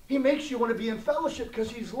 He makes you want to be in fellowship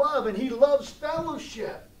because he's love and he loves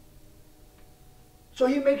fellowship. So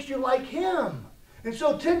he makes you like him. And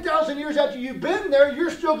so 10,000 years after you've been there,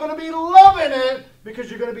 you're still going to be loving it because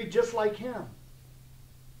you're going to be just like him.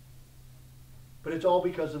 But it's all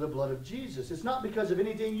because of the blood of Jesus. It's not because of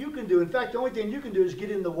anything you can do. In fact, the only thing you can do is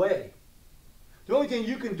get in the way. The only thing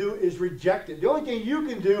you can do is reject it. The only thing you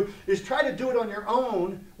can do is try to do it on your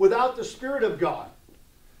own without the Spirit of God.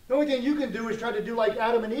 The only thing you can do is try to do like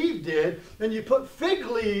Adam and Eve did, and you put fig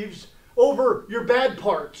leaves over your bad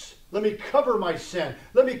parts. Let me cover my sin.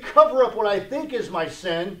 Let me cover up what I think is my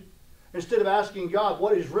sin, instead of asking God,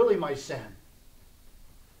 what is really my sin?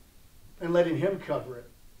 And letting him cover it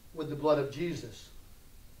with the blood of Jesus.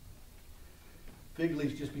 Fig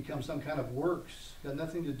leaves just become some kind of works. Got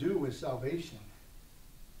nothing to do with salvation.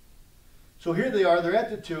 So here they are. They're at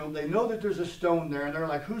the tomb. They know that there's a stone there. And they're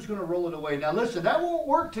like, who's going to roll it away? Now listen, that won't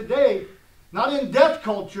work today. Not in death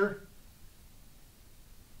culture.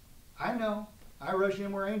 I know. I rush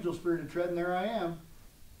in where angels fear to tread, and there I am.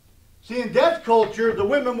 See, in death culture, the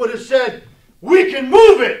women would have said, we can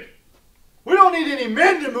move it. We don't need any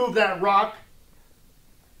men to move that rock.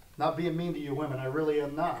 Not being mean to you women, I really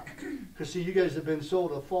am not. Because see, you guys have been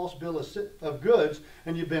sold a false bill of goods,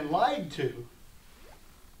 and you've been lied to.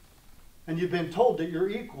 And you've been told that you're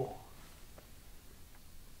equal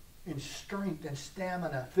in strength and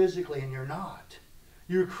stamina physically, and you're not.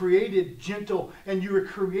 You're created gentle, and you were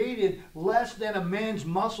created less than a man's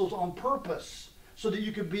muscles on purpose, so that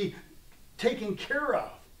you could be taken care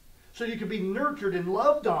of, so you could be nurtured and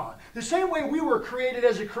loved on. The same way we were created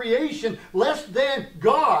as a creation less than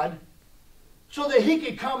God, so that he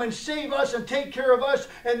could come and save us and take care of us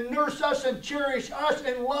and nurse us and cherish us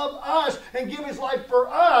and love us and give his life for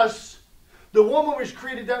us. The woman was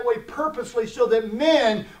created that way purposely so that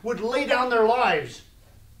men would lay down their lives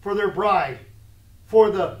for their bride, for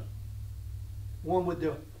the one with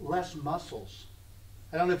the less muscles.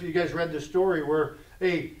 I don't know if you guys read the story where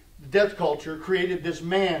a death culture created this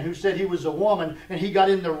man who said he was a woman, and he got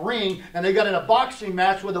in the ring and they got in a boxing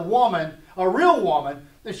match with a woman, a real woman,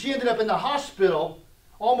 and she ended up in the hospital,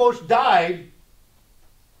 almost died.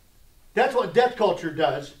 That's what death culture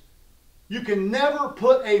does. You can never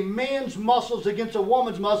put a man's muscles against a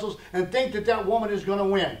woman's muscles and think that that woman is going to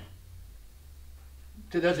win.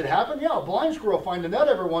 Does it happen? Yeah, a blind squirrel finds a nut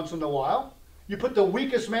every once in a while. You put the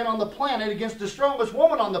weakest man on the planet against the strongest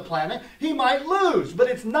woman on the planet, he might lose. But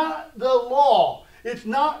it's not the law. It's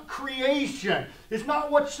not creation. It's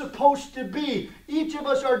not what's supposed to be. Each of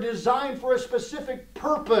us are designed for a specific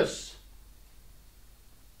purpose.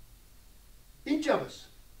 Each of us.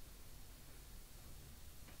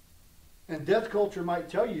 And death culture might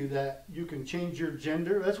tell you that you can change your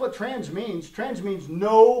gender. That's what trans means. Trans means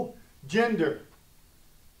no gender.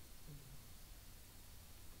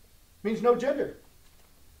 Means no gender.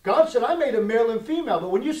 God said, I made a male and female. But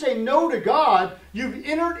when you say no to God, you've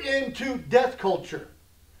entered into death culture.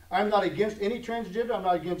 I'm not against any transgender. I'm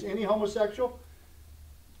not against any homosexual.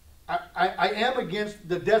 I am against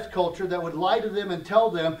the death culture that would lie to them and tell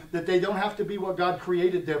them that they don't have to be what God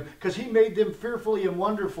created them, because he made them fearfully and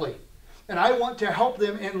wonderfully. And I want to help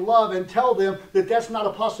them in love and tell them that that's not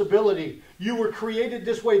a possibility. You were created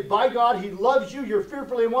this way by God. He loves you. You're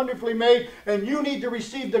fearfully and wonderfully made. And you need to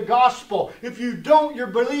receive the gospel. If you don't, you're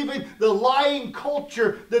believing the lying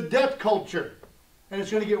culture, the death culture. And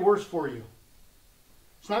it's going to get worse for you.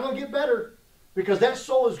 It's not going to get better, because that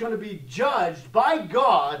soul is going to be judged by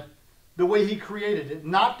God the way he created it,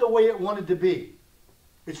 not the way it wanted to be.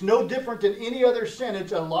 It's no different than any other sin.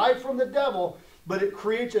 It's a lie from the devil, but it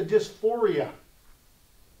creates a dysphoria.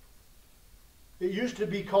 It used to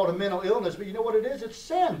be called a mental illness, but you know what it is? It's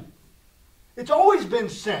sin. It's always been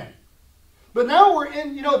sin. But now we're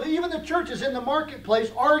in, even the church is in the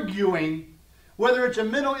marketplace arguing whether it's a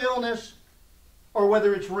mental illness or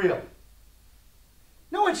whether it's real.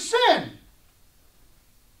 No, it's sin.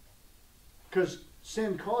 Because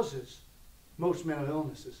sin causes most mental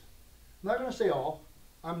illnesses. I'm not going to say all.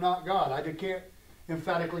 I'm not God. I can't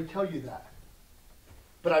emphatically tell you that.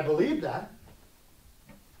 But I believe that.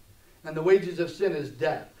 And the wages of sin is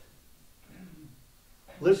death.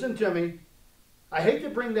 Listen to me. I hate to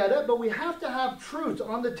bring that up, but we have to have truth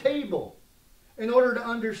on the table in order to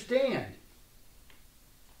understand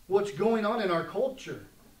what's going on in our culture.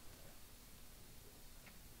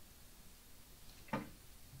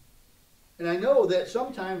 And I know that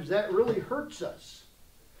sometimes that really hurts us.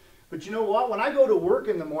 But you know what? When I go to work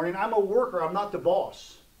in the morning, I'm a worker. I'm not the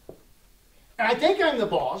boss. And I think I'm the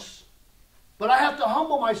boss, but I have to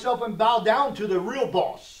humble myself and bow down to the real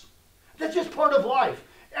boss. That's just part of life.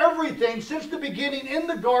 Everything, since the beginning in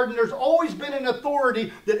the garden, there's always been an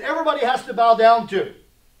authority that everybody has to bow down to.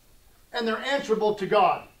 And they're answerable to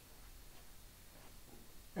God.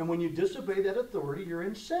 And when you disobey that authority, you're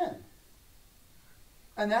in sin.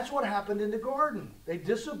 And that's what happened in the garden. They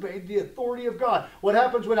disobeyed the authority of God. What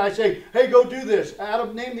happens when I say, hey, go do this.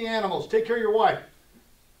 Adam, name the animals. Take care of your wife.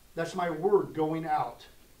 That's my word going out.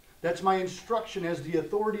 That's my instruction as the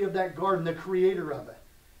authority of that garden, the creator of it.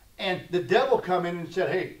 And the devil come in and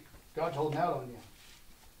said, hey, God's holding out on you.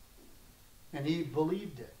 And Eve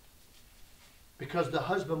believed it. Because the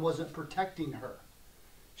husband wasn't protecting her.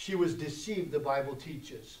 She was deceived, the Bible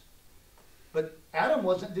teaches. But Adam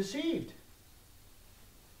wasn't deceived.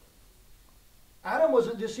 Adam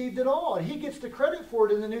wasn't deceived at all. And he gets the credit for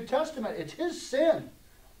it in the New Testament. It's his sin.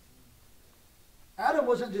 Adam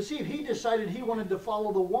wasn't deceived. He decided he wanted to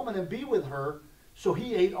follow the woman and be with her, so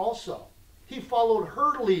he ate also. He followed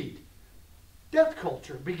her lead. Death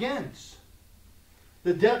culture begins.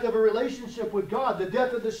 The death of a relationship with God, the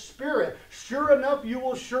death of the Spirit. Sure enough, you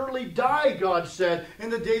will surely die, God said, in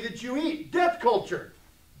the day that you eat. Death culture.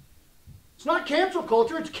 It's not cancel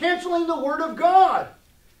culture, it's canceling the Word of God.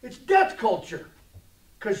 It's death culture.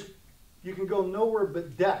 Because you can go nowhere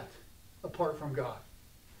but death apart from God.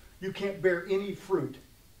 You can't bear any fruit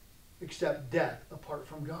except death apart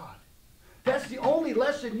from God. That's the only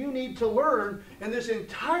lesson you need to learn in this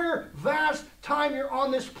entire vast time you're on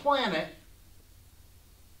this planet,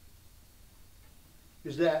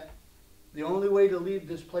 is that the only way to leave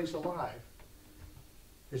this place alive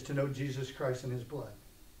is to know Jesus Christ and His blood.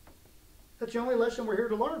 That's the only lesson we're here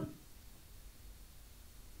to learn.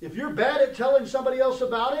 If you're bad at telling somebody else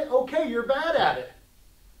about it, okay, you're bad at it.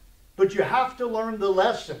 But you have to learn the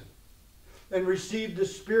lesson and receive the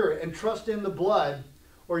Spirit and trust in the blood,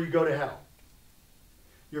 or you go to hell.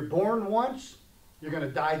 You're born once, you're going to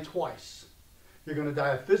die twice. You're going to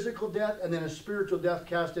die a physical death and then a spiritual death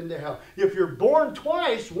cast into hell. If you're born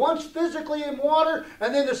twice, once physically in water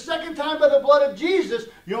and then the second time by the blood of Jesus,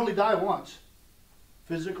 you only die once.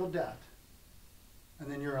 Physical death.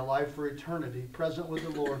 And then you're alive for eternity, present with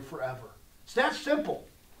the Lord forever. It's that simple.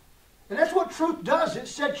 And that's what truth does. It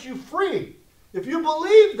sets you free. If you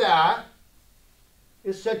believe that,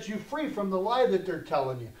 it sets you free from the lie that they're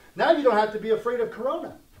telling you. Now you don't have to be afraid of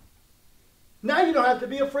corona. Now you don't have to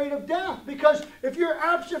be afraid of death. Because if you're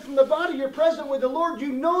absent from the body, you're present with the Lord,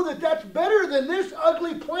 you know that that's better than this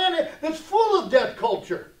ugly planet that's full of death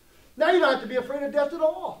culture. Now you don't have to be afraid of death at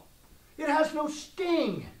all. It has no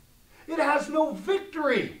sting. It has no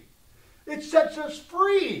victory. It sets us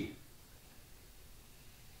free.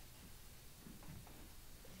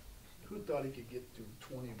 Who thought he could get through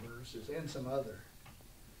 20 verses and some other?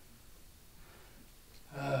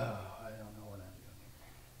 Oh, I don't know what I'm doing.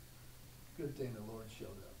 Good thing the Lord showed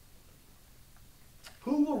up.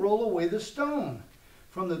 Who will roll away the stone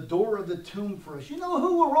from the door of the tomb for us? You know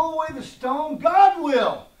who will roll away the stone? God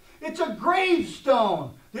will. It's a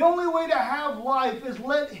gravestone. The only way to have life is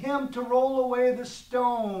let Him to roll away the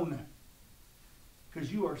stone.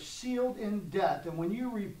 Because you are sealed in death. And when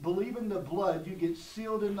you believe in the blood, you get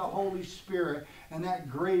sealed in the Holy Spirit. And that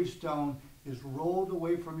gravestone is rolled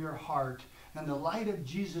away from your heart. And the light of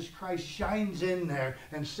Jesus Christ shines in there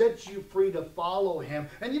and sets you free to follow Him.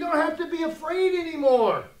 And you don't have to be afraid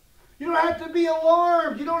anymore. You don't have to be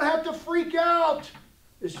alarmed. You don't have to freak out.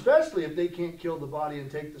 Especially if they can't kill the body and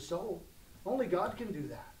take the soul. Only God can do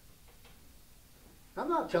that. I'm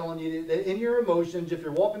not telling you that in your emotions, if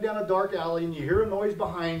you're walking down a dark alley and you hear a noise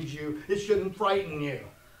behind you, it shouldn't frighten you.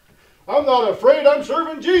 I'm not afraid, I'm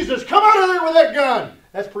serving Jesus. Come out of there with that gun.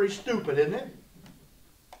 That's pretty stupid, isn't it?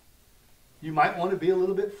 You might want to be a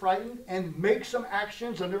little bit frightened and make some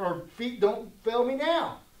actions under our feet. Don't fail me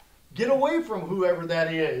now. Get away from whoever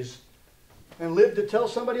that is and live to tell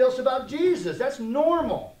somebody else about Jesus. That's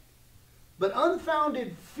normal. But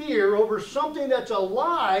unfounded fear over something that's a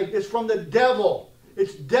lie is from the devil.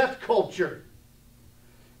 It's death culture.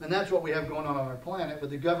 And that's what we have going on our planet with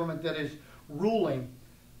the government that is ruling.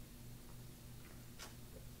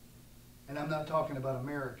 And I'm not talking about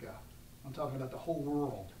America. I'm talking about the whole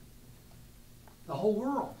world. The whole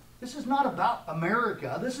world. This is not about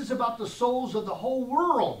America. This is about the souls of the whole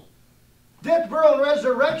world. Death, burial, and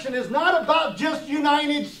resurrection is not about just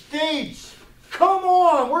United States. Come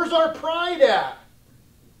on, where's our pride at?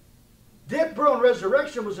 Death, burial, and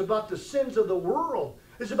resurrection was about the sins of the world.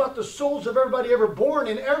 It's about the souls of everybody ever born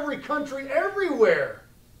in every country, everywhere.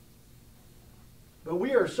 But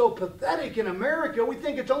we are so pathetic in America, we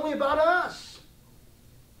think it's only about us.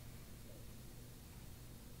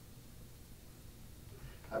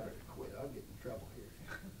 I better quit. I'll get in trouble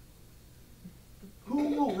here.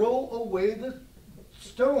 Who will roll away the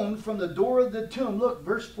stone from the door of the tomb? Look,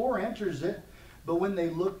 verse 4 answers it. But when they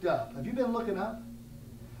looked up. Have you been looking up?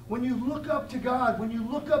 When you look up to God, when you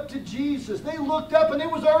look up to Jesus, they looked up and it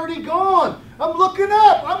was already gone. I'm looking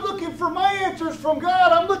up. I'm looking for my answers from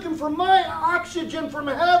God. I'm looking for my oxygen from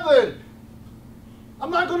heaven. I'm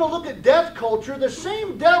not going to look at death culture. The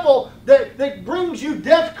same devil that brings you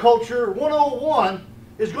death culture 101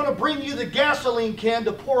 is going to bring you the gasoline can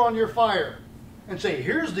to pour on your fire. And say,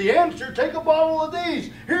 here's the answer, take a bottle of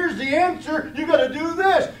these. Here's the answer, you got to do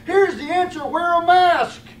this. Here's the answer, wear a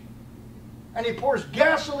mask. And he pours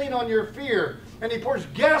gasoline on your fear. And he pours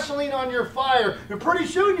gasoline on your fire. And pretty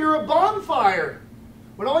soon you're a bonfire.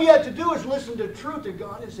 When all you have to do is listen to truth. And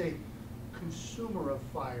God is a consumer of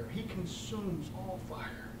fire. He consumes all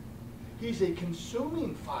fire. He's a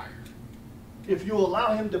consuming fire. if you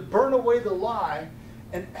allow him to burn away the lie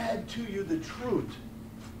and add to you the truth,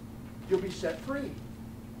 you'll be set free.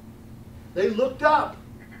 They looked up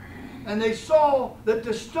and they saw that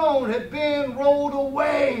the stone had been rolled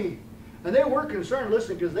away. And they were concerned,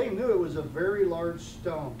 listen, because they knew it was a very large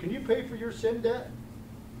stone. Can you pay for your sin debt?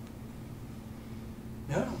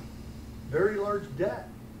 No. Very large debt.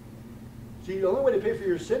 See, the only way to pay for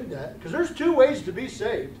your sin debt, because there's two ways to be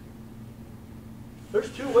saved. There's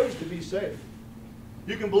two ways to be saved.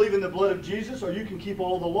 You can believe in the blood of Jesus, or you can keep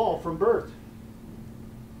all the law from birth.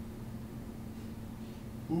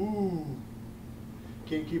 Ooh.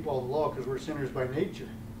 Can't keep all the law because we're sinners by nature.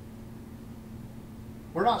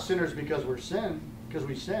 We're not sinners because we sin.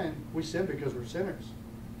 We sin because we're sinners.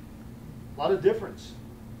 A lot of difference.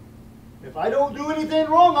 If I don't do anything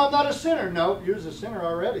wrong, I'm not a sinner. No, you're a sinner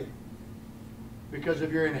already. Because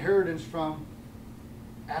of your inheritance from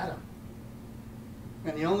Adam.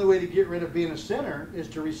 And the only way to get rid of being a sinner is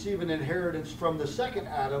to receive an inheritance from the second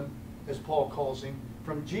Adam, as Paul calls him,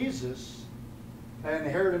 from Jesus. An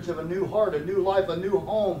inheritance of a new heart, a new life, a new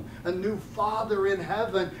home, a new father in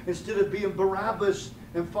heaven, instead of being Barabbas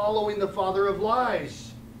and following the father of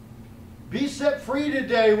lies. Be set free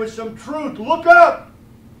today with some truth. Look up.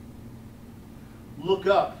 Look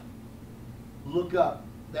up. Look up.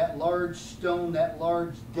 That large stone, that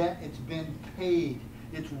large debt, it's been paid.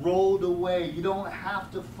 It's rolled away. You don't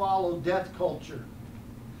have to follow death culture.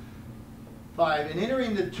 5. And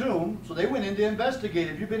entering the tomb, so they went in to investigate.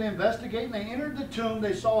 If you've been investigating, they entered the tomb.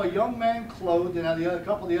 They saw a young man clothed. And a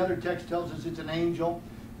couple of the other texts tells us it's an angel.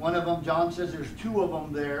 One of them, John says there's two of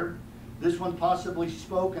them there. This one possibly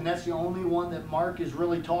spoke, and that's the only one that Mark is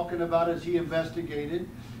really talking about as he investigated.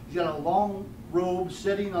 He's got a long robe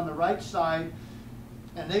sitting on the right side.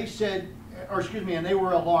 And they said, and they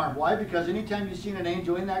were alarmed. Why? Because anytime you've seen an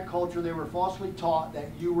angel in that culture, they were falsely taught that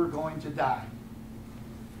you were going to die.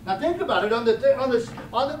 Now think about it on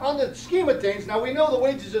the scheme of things. Now we know the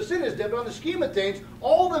wages of sin is death, but on the scheme of things,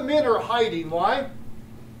 all the men are hiding. Why?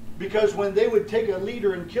 Because when they would take a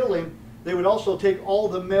leader and kill him, they would also take all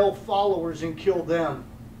the male followers and kill them,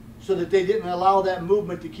 so that they didn't allow that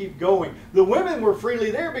movement to keep going. The women were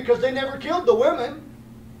freely there because they never killed the women.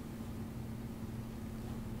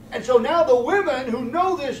 And so now the women who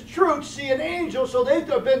know this truth see an angel, so they've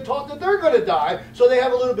been taught that they're going to die, so they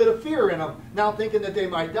have a little bit of fear in them, now thinking that they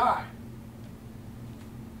might die.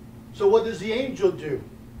 So what does the angel do?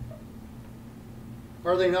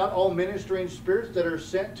 Are they not all ministering spirits that are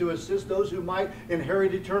sent to assist those who might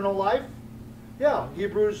inherit eternal life? Yeah,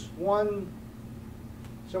 Hebrews 1,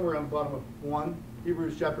 somewhere on the bottom of 1,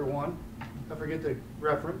 Hebrews chapter 1, I forget the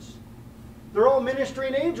reference. They're all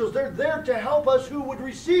ministering angels. They're there to help us who would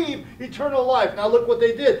receive eternal life. Now look what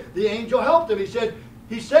they did. The angel helped them.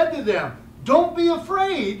 He said to them, don't be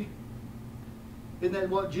afraid. Isn't that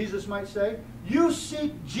what Jesus might say? You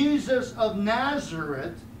seek Jesus of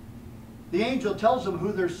Nazareth. The angel tells them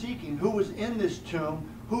who they're seeking, who was in this tomb,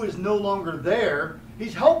 who is no longer there.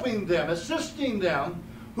 He's helping them, assisting them,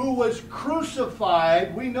 who was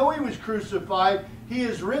crucified. We know he was crucified. He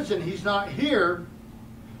is risen. He's not here.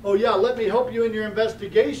 Oh yeah, let me help you in your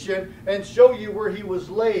investigation and show you where he was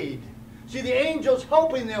laid. See, the angel's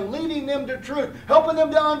helping them, leading them to truth, helping them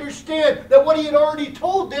to understand that what he had already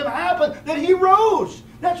told them happened, that he rose.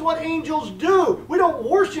 That's what angels do. We don't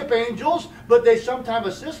worship angels, but they sometimes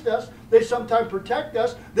assist us. They sometimes protect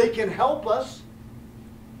us. They can help us.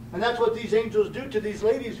 And that's what these angels do to these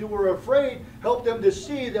ladies who were afraid, help them to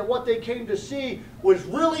see that what they came to see was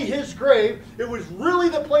really his grave. It was really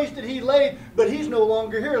the place that he laid, but he's no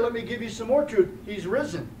longer here. Let me give you some more truth. He's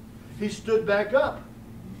risen. He stood back up.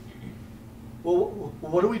 Well,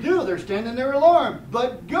 what do we do? They're standing there alarmed.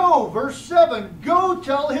 But go, verse 7, go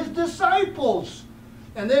tell his disciples.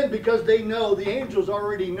 And then because they know, the angels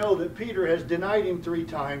already know that Peter has denied him 3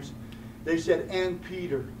 times, they said, and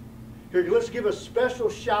Peter. Here, let's give a special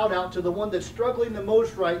shout out to the one that's struggling the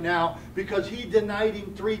most right now because he denied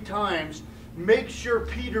him 3 times. Make sure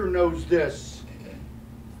Peter knows this.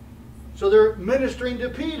 So they're ministering to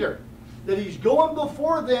Peter that he's going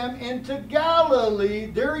before them into Galilee.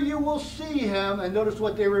 There you will see him. And notice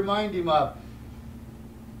what they remind him of.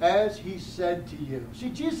 As he said to you. See,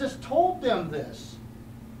 Jesus told them this.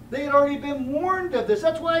 They had already been warned of this.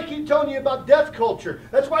 That's why I keep telling you about death culture.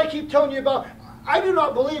 That's why I keep telling you about... I do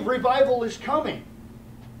not believe revival is coming.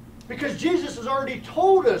 Because Jesus has already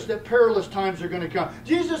told us that perilous times are going to come.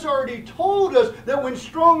 Jesus already told us that when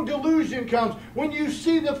strong delusion comes, when you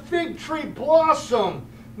see the fig tree blossom,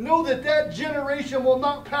 know that that generation will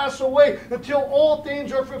not pass away until all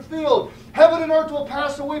things are fulfilled. Heaven and earth will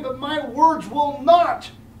pass away, but my words will not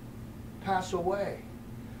pass away.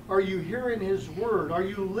 Are you hearing His Word? Are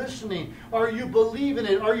you listening? Are you believing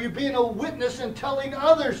it? Are you being a witness and telling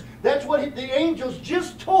others? That's what the angels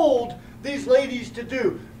just told these ladies to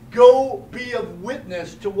do. Go be a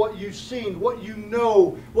witness to what you've seen, what you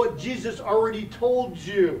know, what Jesus already told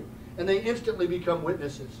you. And they instantly become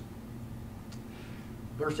witnesses.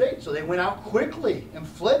 Verse 8, so they went out quickly and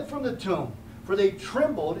fled from the tomb, for they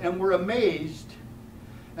trembled and were amazed.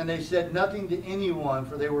 And they said nothing to anyone,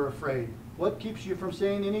 for they were afraid. What keeps you from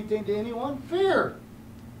saying anything to anyone? Fear.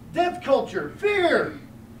 Death culture. Fear.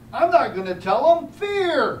 I'm not going to tell them.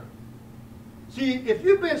 Fear. See, if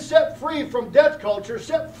you've been set free from death culture,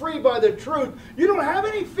 set free by the truth, you don't have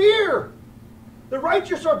any fear. The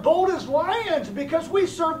righteous are bold as lions because we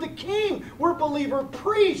serve the King. We're believer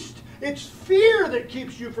priests. It's fear that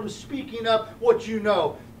keeps you from speaking up what you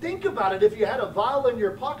know. Think about it. If you had a vial in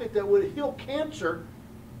your pocket that would heal cancer,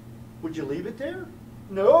 would you leave it there?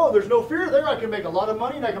 No, there's no fear there. I can make a lot of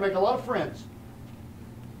money and I can make a lot of friends.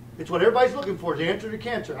 It's what everybody's looking for, is the answer to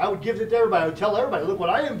cancer. I would give it to everybody. I would tell everybody, look what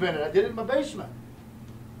I invented. I did it in my basement.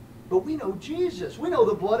 But we know Jesus. We know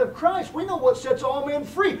the blood of Christ. We know what sets all men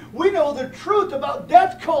free. We know the truth about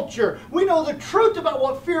death culture. We know the truth about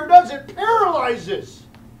what fear does. It paralyzes.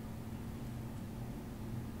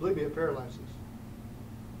 Believe me, it paralyzes.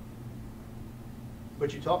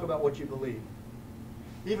 But you talk about what you believe,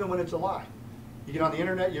 even when it's a lie. You get on the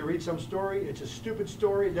internet, you read some story, it's a stupid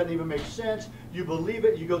story, it doesn't even make sense. You believe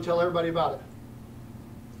it, you go tell everybody about it.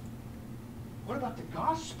 What about the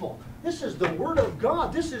gospel? This is the Word of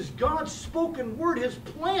God. This is God's spoken word, His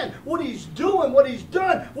plan, what He's doing, what He's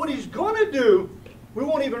done, what He's going to do. We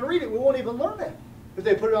won't even read it. We won't even learn it. If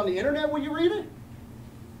they put it on the internet, will you read it?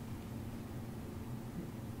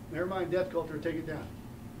 Never mind death culture, take it down.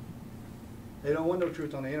 They don't want no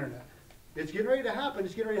truth on the internet. It's getting ready to happen.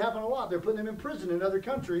 It's getting ready to happen a lot. They're putting them in prison in other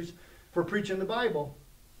countries for preaching the Bible.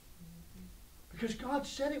 Because God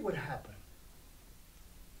said it would happen.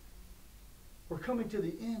 We're coming to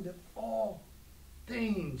the end of all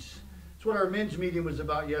things. That's what our men's meeting was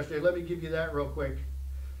about yesterday. Let me give you that real quick.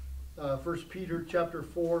 1 Peter chapter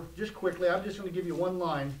 4. Just quickly, I'm just going to give you one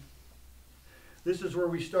line. This is where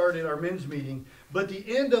we started our men's meeting. But the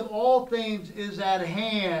end of all things is at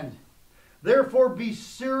hand. Therefore be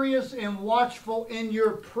serious and watchful in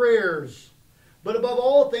your prayers. But above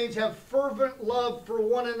all things have fervent love for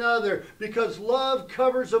one another, because love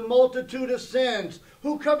covers a multitude of sins.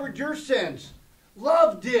 Who covered your sins?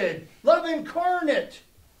 Love did. Love incarnate.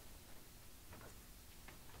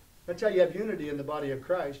 That's how you have unity in the body of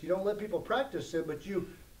Christ. You don't let people practice sin, but you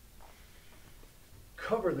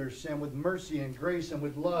cover their sin with mercy and grace and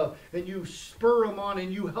with love, and you spur them on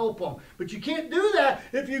and you help them. But you can't do that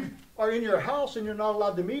if you are in your house and you're not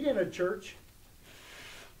allowed to meet in a church.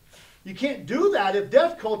 You can't do that if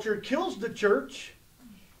death culture kills the church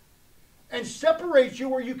and separates you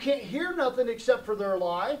where you can't hear nothing except for their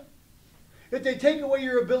lie. If they take away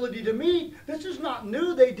your ability to meet, this is not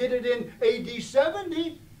new. They did it in AD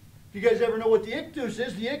 70. You guys ever know what the ictus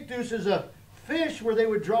is? The ictus is a fish where they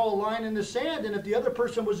would draw a line in the sand, and if the other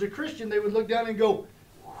person was a Christian, they would look down and go,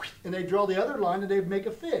 and they'd draw the other line, and they'd make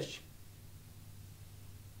a fish.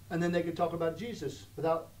 And then they could talk about Jesus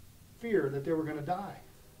without fear that they were going to die.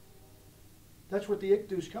 That's what the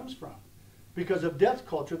ictus comes from. Because of death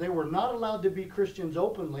culture, they were not allowed to be Christians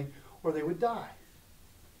openly, or they would die.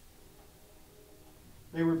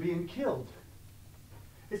 They were being killed.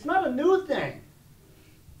 It's not a new thing.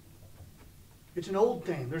 It's an old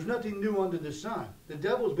thing. There's nothing new under the sun. The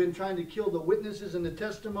devil's been trying to kill the witnesses and the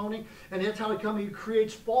testimony, and that's how he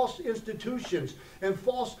creates false institutions and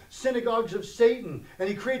false synagogues of Satan, and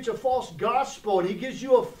he creates a false gospel, and he gives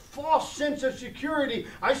you a false sense of security.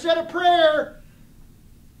 I said a prayer.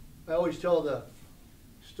 I always tell the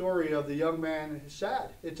story of the young man. It's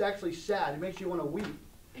sad. It's actually sad. It makes you want to weep.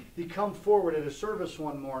 He come forward at a service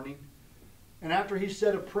one morning, and after he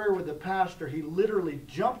said a prayer with the pastor, he literally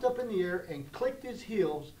jumped up in the air and clicked his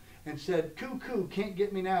heels and said, "Cuckoo, can't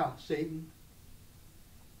get me now, Satan."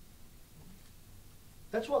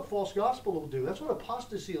 That's what false gospel will do. That's what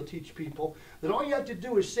apostasy will teach people. That all you have to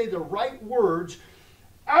do is say the right words.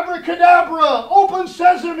 Abracadabra, open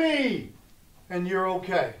sesame, and you're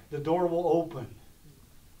okay. The door will open.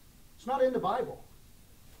 It's not in the Bible.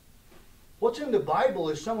 What's in the Bible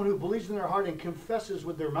is someone who believes in their heart and confesses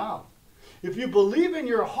with their mouth. If you believe in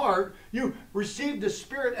your heart, you receive the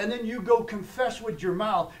Spirit, and then you go confess with your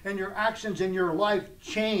mouth, and your actions in your life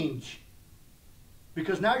change.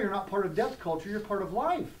 Because now you're not part of death culture, you're part of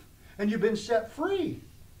life. And you've been set free.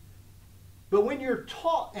 But when you're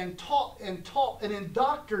taught and taught and taught and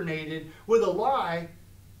indoctrinated with a lie,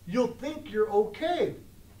 you'll think you're okay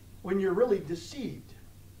when you're really deceived.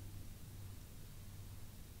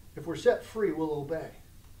 If we're set free, we'll obey.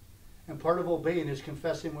 And part of obeying is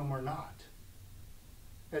confessing when we're not,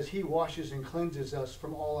 as he washes and cleanses us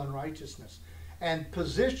from all unrighteousness. And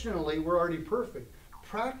positionally, we're already perfect.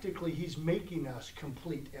 Practically, he's making us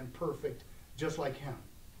complete and perfect, just like him.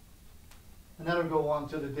 And that'll go on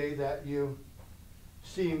to the day that you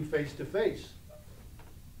see him face to face.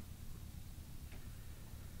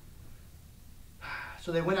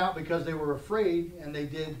 So they went out because they were afraid, and they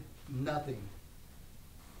did nothing.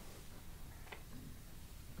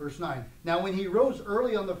 Verse 9. Now when he rose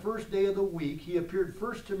early on the first day of the week, he appeared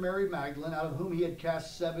first to Mary Magdalene, out of whom he had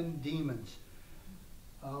cast 7 demons.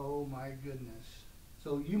 Oh my goodness.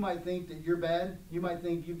 So you might think that you're bad. You might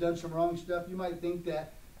think you've done some wrong stuff. You might think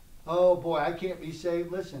that, oh boy, I can't be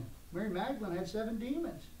saved. Listen, Mary Magdalene had 7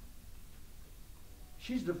 demons.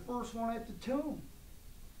 She's the first one at the tomb.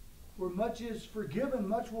 Where much is forgiven,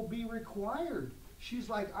 much will be required. She's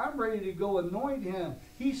like, I'm ready to go anoint him.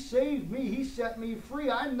 He saved me. He set me free.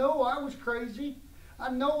 I know I was crazy.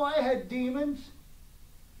 I know I had demons.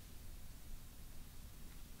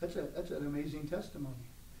 That's an amazing testimony.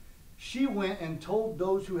 She went and told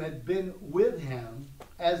those who had been with him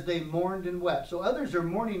as they mourned and wept. So others are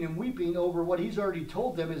mourning and weeping over what he's already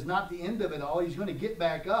told them is not the end of it all. He's going to get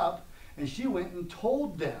back up. And she went and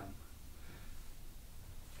told them.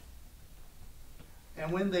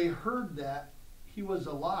 And when they heard that he was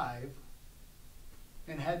alive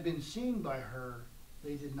and had been seen by her,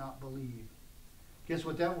 they did not believe. Guess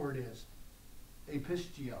what that word is?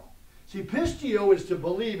 Apistio. See, pistio is to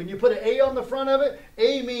believe, and you put an A on the front of it.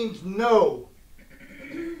 A means no.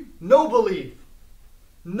 No belief.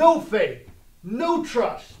 No faith. No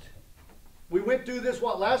trust. We went through this,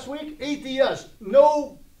 last week? Atheist.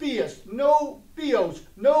 No theist. No theos.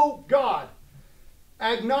 No God.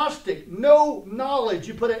 Agnostic, no knowledge.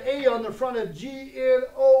 You put an A on the front of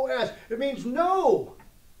G-N-O-S. It means no.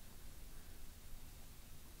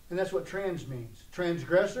 And that's what trans means.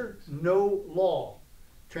 Transgressor, no law.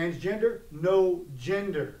 Transgender, no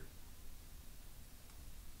gender.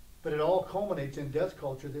 But it all culminates in death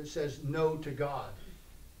culture that says no to God.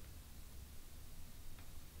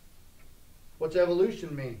 What's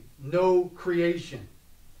evolution mean? No creation.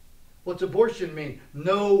 What's abortion mean?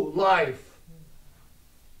 No life.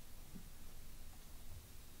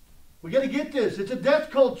 We got to get this. It's a death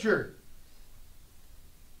culture.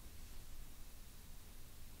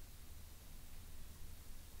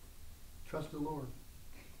 Trust the Lord.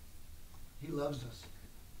 He loves us.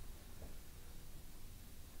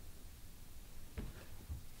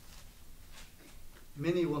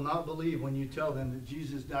 Many will not believe when you tell them that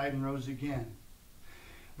Jesus died and rose again.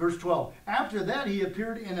 Verse 12. After that he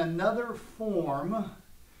appeared in another form.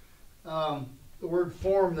 The word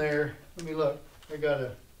form there, let me look. I got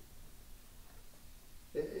to...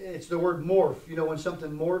 It's the word morph. You know, when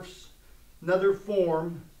something morphs, another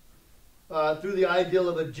form, through the ideal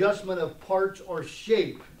of adjustment of parts or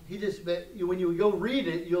shape. When you go read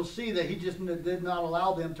it, you'll see that he just did not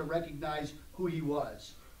allow them to recognize who he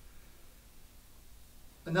was.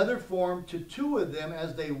 Another form to 2 of them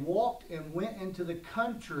as they walked and went into the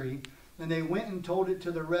country, and they went and told it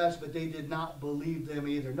to the rest, but they did not believe them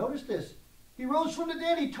either. Notice this. He rose from the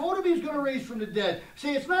dead. He told him he was going to raise from the dead.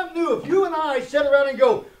 See, it's not new. If you and I sit around and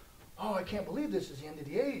go, oh, I can't believe this is the end of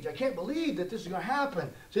the age. I can't believe that this is going to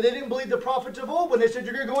happen. See, they didn't believe the prophets of old when they said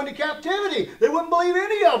you're going to go into captivity. They wouldn't believe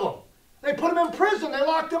any of them. They put them in prison. They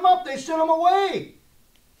locked them up. They sent them away.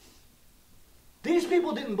 These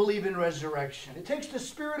people didn't believe in resurrection. It takes the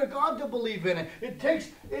Spirit of God to believe in it. It takes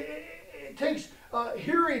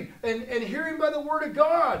hearing and hearing by the Word of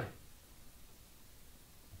God.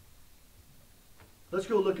 Let's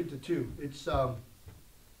go look at the 2. It's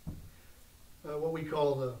what we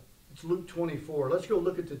call it's Luke 24. Let's go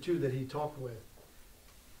look at the 2 that he talked with.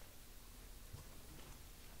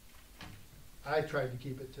 I tried to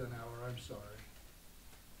keep it to an hour. I'm sorry.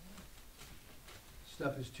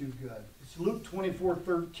 Stuff is too good. It's Luke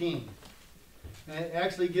 24:13. And it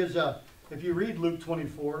actually gives if you read Luke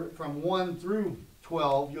 24 from 1 through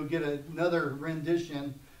 12, you'll get another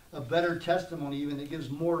rendition, a better testimony even that gives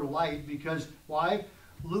more light, because why?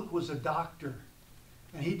 Luke was a doctor,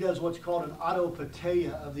 and he does what's called an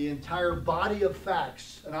autophagia of the entire body of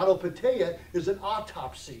facts. An autophagia is an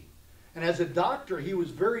autopsy, and as a doctor he was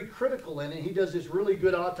very critical in it. He does this really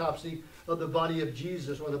good autopsy of the body of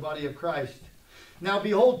Jesus, or the body of Christ. Now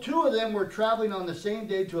behold, 2 of them were traveling on the same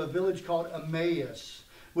day to a village called Emmaus,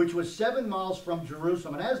 which was 7 miles from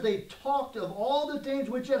Jerusalem. And as they talked of all the things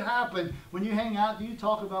which had happened, when you hang out, do you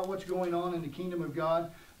talk about what's going on in the kingdom of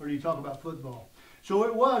God, or do you talk about football? So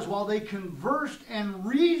it was while they conversed and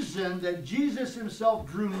reasoned that Jesus himself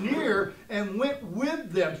drew near and went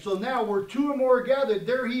with them. So now where two or more are gathered,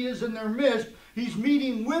 there he is in their midst. He's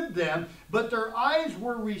meeting with them, but their eyes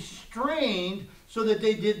were restrained so that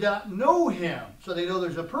they did not know him. So they know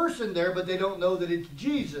there's a person there, but they don't know that it's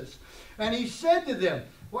Jesus. And he said to them,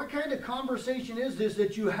 what kind of conversation is this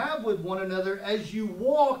that you have with one another as you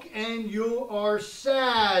walk and you are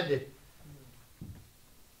sad?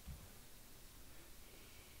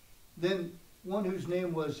 Then one whose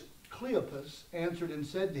name was Cleopas answered and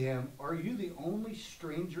said to him, are you the only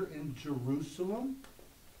stranger in Jerusalem?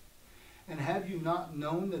 And have you not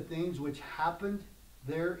known the things which happened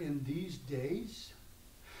there in these days?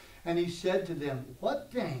 And he said to them, what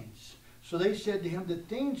things? So they said to him, the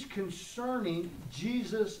things concerning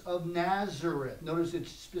Jesus of Nazareth. Notice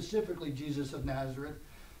it's specifically Jesus of Nazareth,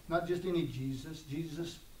 not just any Jesus.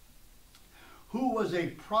 Jesus, who was a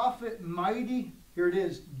prophet mighty, here it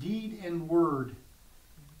is, deed and word.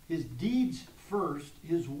 His deeds first,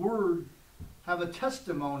 his word have a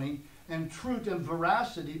testimony and truth and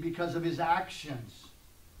veracity because of his actions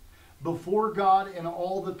before God and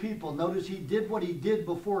all the people. Notice he did what he did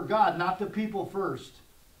before God, not the people first.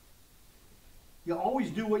 You always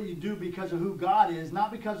do what you do because of who God is,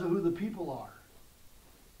 not because of who the people are.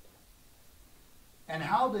 And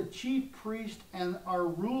how the chief priest and our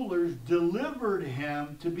rulers delivered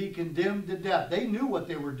him to be condemned to death. They knew what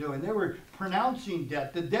they were doing. They were pronouncing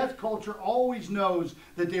death. The death culture always knows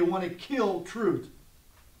that they want to kill truth.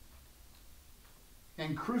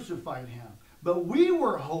 And crucified him. But we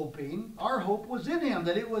were hoping, our hope was in him,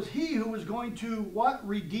 that it was he who was going to, what?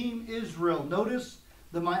 Redeem Israel. Notice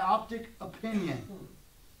the myopic opinion.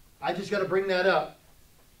 I just got to bring that up.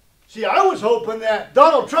 See, I was hoping that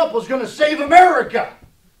Donald Trump was going to save America.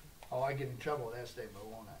 Oh, I get in trouble with that statement,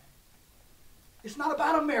 won't I? It's not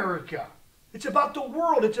about America. It's about the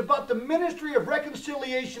world. It's about the ministry of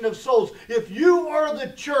reconciliation of souls. If you are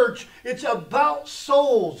the church, it's about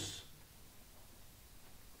souls.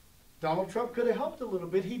 Donald Trump could have helped a little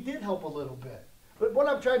bit. He did help a little bit. But what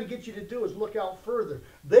I'm trying to get you to do is look out further.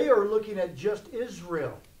 They are looking at just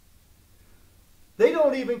Israel. They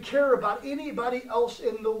don't even care about anybody else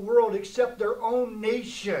in the world except their own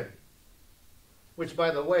nation. Which,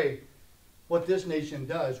 by the way, what this nation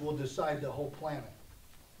does will decide the whole planet.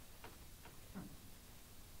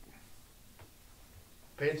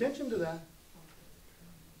 Pay attention to that.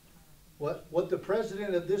 What the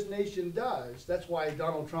president of this nation does, that's why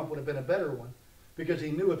Donald Trump would have been a better one. Because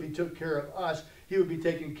he knew if he took care of us, he would be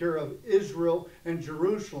taking care of Israel and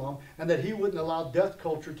Jerusalem, and that he wouldn't allow death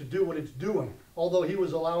culture to do what it's doing. Although he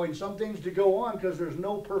was allowing some things to go on because there's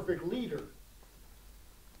no perfect leader.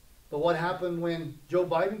 But what happened when Joe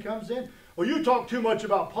Biden comes in? Well, you talk too much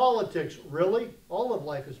about politics. Really? All of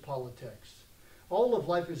life is politics. All of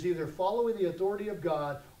life is either following the authority of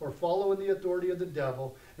God or following the authority of the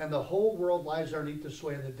devil, and the whole world lies underneath the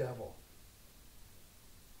sway of the devil.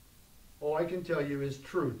 All I can tell you is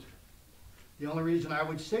truth. The only reason I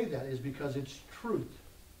would say that is because it's truth.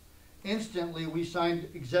 Instantly, we signed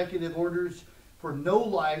executive orders for no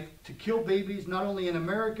life to kill babies, not only in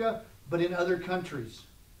America, but in other countries.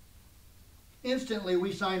 Instantly,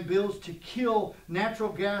 we signed bills to kill natural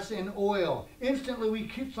gas and oil. Instantly,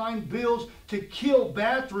 we signed bills to kill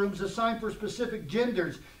bathrooms assigned for specific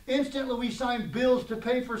genders. Instantly, we signed bills to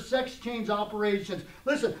pay for sex change operations.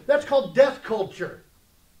 Listen, that's called death culture.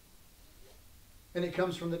 And it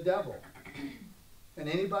comes from the devil. And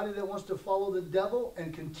anybody that wants to follow the devil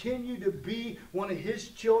and continue to be one of his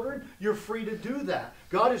children, you're free to do that.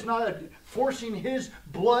 God is not forcing his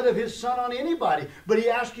blood of his son on anybody, but he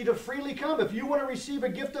asks you to freely come. If you want to receive a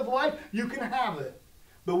gift of life, you can have it.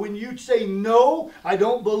 But when you say, no, I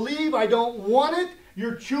don't believe, I don't want it,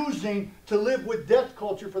 you're choosing to live with death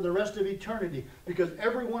culture for the rest of eternity. Because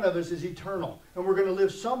every one of us is eternal. And we're going to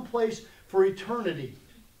live someplace for eternity.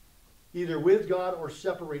 Either with God or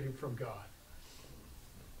separated from God.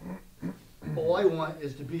 All I want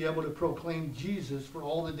is to be able to proclaim Jesus for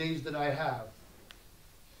all the days that I have.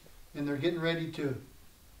 And they're getting ready to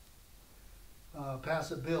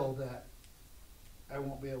pass a bill that I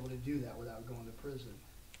won't be able to do that without going to prison.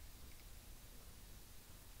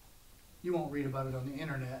 You won't read about it on the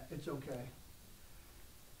internet. It's okay.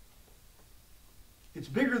 It's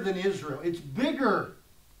bigger than Israel. It's bigger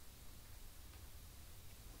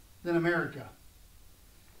than America.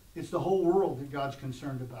 It's the whole world that God's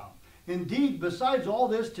concerned about. Indeed, besides all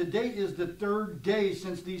this, today is the third day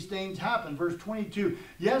since these things happened. Verse 22,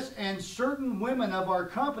 yes, and certain women of our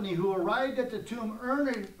company who arrived at the tomb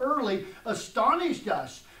early astonished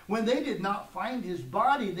us When they did not find his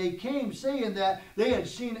body, they came saying that they had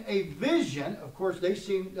seen a vision. Of course, they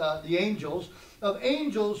seen the angels, of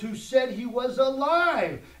angels who said he was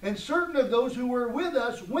alive. And certain of those who were with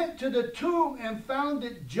us went to the tomb and found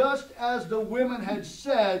it just as the women had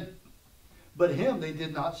said, but him they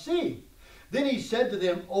did not see. Then he said to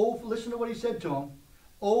them, oh, listen to what he said to them.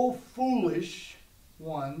 O foolish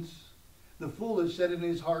ones. The fool has said in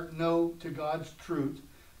his heart no to God's truth.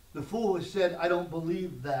 The fool has said, I don't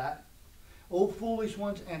believe that. O foolish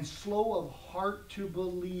ones, and slow of heart to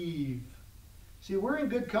believe. See, we're in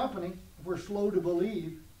good company if we're slow to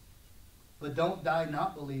believe. But don't die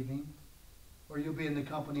not believing, or you'll be in the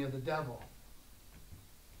company of the devil.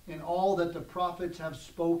 In all that the prophets have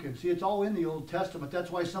spoken. See, it's all in the Old Testament.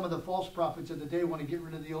 That's why some of the false prophets of the day want to get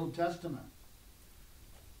rid of the Old Testament.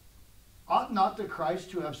 Ought not the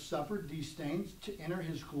Christ to have suffered these things to enter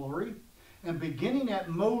his glory? And beginning at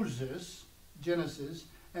Moses, Genesis,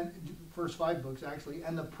 and first 5 books actually,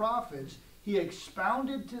 and the prophets, he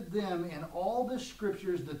expounded to them in all the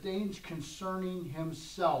scriptures the things concerning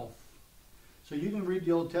himself. So you can read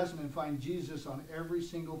the Old Testament and find Jesus on every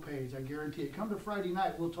single page. I guarantee it. Come to Friday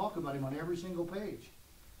night, we'll talk about him on every single page.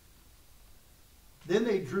 Then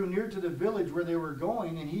they drew near to the village where they were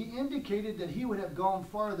going, and he indicated that he would have gone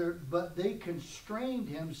farther, but they constrained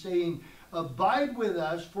him, saying, abide with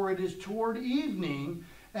us, for it is toward evening,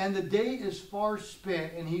 and the day is far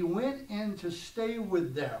spent. And he went in to stay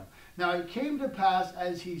with them. Now it came to pass,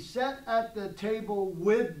 as he sat at the table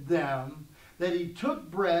with them, that he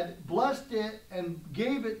took bread, blessed it, and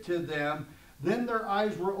gave it to them. Then their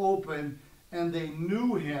eyes were opened, and they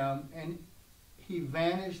knew him, and he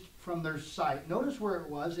vanished from their sight. Notice where it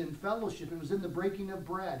was, in fellowship. It was in the breaking of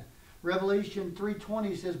bread. Revelation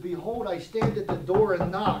 3:20 says, behold, I stand at the door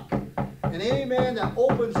and knock. And any man that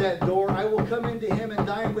opens that door, I will come into him and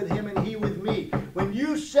dine with him and he with me. When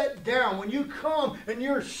you sit down, when you come and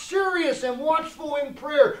you're serious and watchful in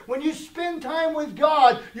prayer, when you spend time with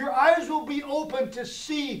God, your eyes will be open to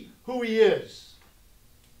see who he is.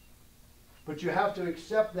 But you have to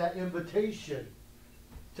accept that invitation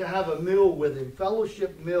to have a meal with him.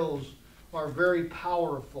 Fellowship meals are very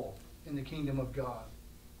powerful in the kingdom of God.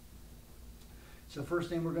 It's the first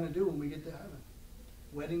thing we're going to do when we get to heaven.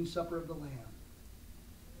 Wedding supper of the Lamb.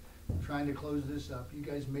 I'm trying to close this up. You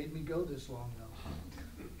guys made me go this long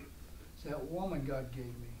though. It's that woman God gave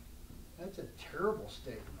me. That's a terrible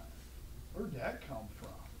statement. Where'd that come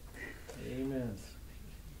from? Amen.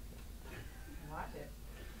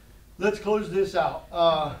 Let's close this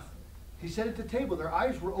out. He said at the table, their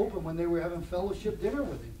eyes were open when they were having fellowship dinner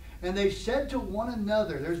with him. And they said to one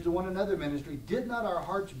another, there's the one another ministry, did not our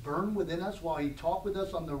hearts burn within us while he talked with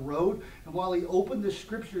us on the road and while he opened the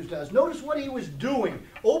scriptures to us? Notice what he was doing,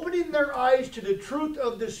 opening their eyes to the truth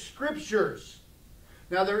of the scriptures.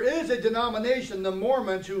 Now there is a denomination, the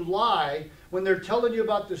Mormons, who lie when they're telling you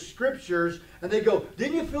about the scriptures, and they go,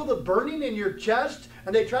 didn't you feel the burning in your chest?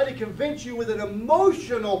 And they try to convince you with an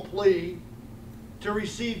emotional plea to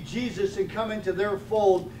receive Jesus and come into their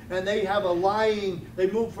fold, and they have a lying, they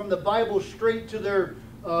move from the Bible straight to their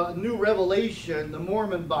new revelation, the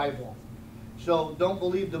Mormon Bible. So don't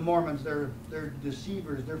believe the Mormons, they're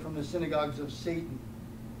deceivers, they're from the synagogues of Satan.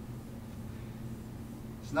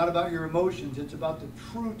 It's not about your emotions, it's about the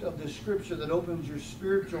truth of the scripture that opens your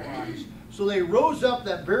spiritual eyes. So they rose up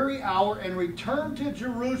that very hour and returned to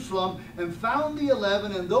Jerusalem and found the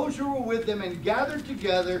 11 and those who were with them and gathered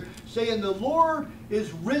together, saying, the Lord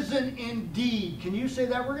is risen indeed. Can you say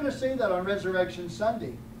that? We're going to say that on Resurrection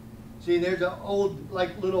Sunday. See, there's an old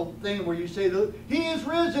little thing where you say, he is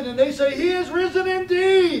risen, and they say, he is risen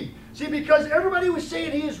indeed. See, because everybody was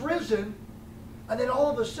saying he is risen, and then all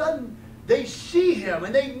of a sudden, they see him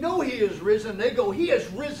and they know he is risen. They go, he is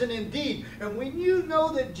risen indeed. And when you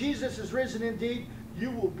know that Jesus is risen indeed,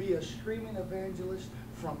 you will be a screaming evangelist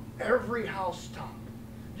from every housetop.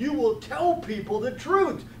 You will tell people the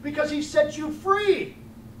truth because he set you free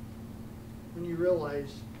when you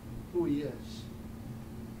realize who he is.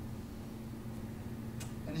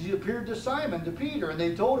 And he appeared to Simon, to Peter, and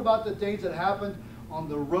they told about the things that happened on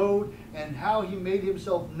the road and how he made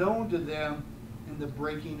himself known to them in the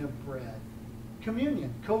breaking of bread.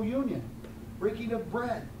 Communion, co-union, breaking of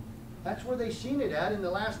bread. That's where they seen it at in the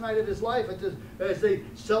last night of his life as they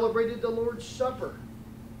celebrated the Lord's Supper.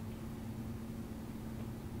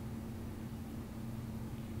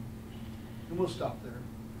 And we'll stop there.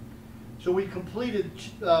 So we completed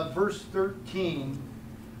verse 13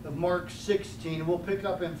 of Mark 16. And we'll pick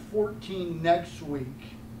up in 14 next week.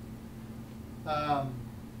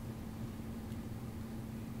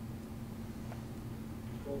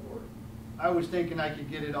 I was thinking I could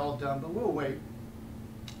get it all done, but we'll wait.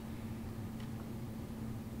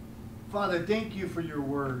 Father, thank you for your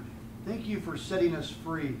word. Thank you for setting us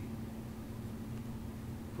free.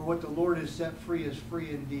 For what the Lord has set free is free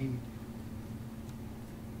indeed.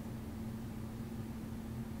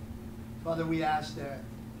 Father, we ask that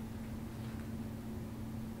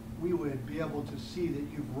we would be able to see that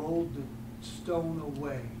you've rolled the stone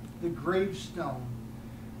away, the gravestone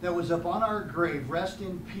that was upon our grave. Rest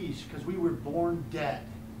in peace, because we were born dead.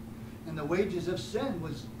 And the wages of sin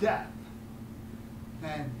was death.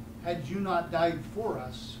 And had you not died for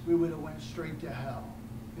us, we would have went straight to hell,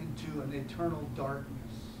 into an eternal darkness.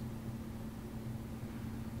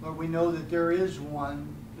 Lord, we know that there is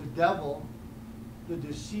one, the devil, the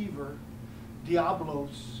deceiver,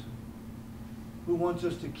 Diablos, who wants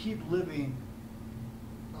us to keep living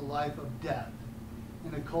a life of death,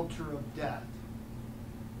 in a culture of death.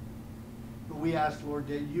 But we ask, Lord,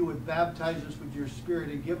 that you would baptize us with your Spirit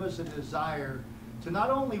and give us a desire to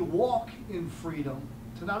not only walk in freedom,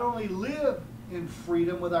 to not only live in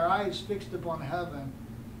freedom with our eyes fixed upon heaven,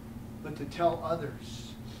 but to tell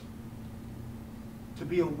others, to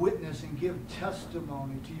be a witness and give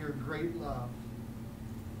testimony to your great love.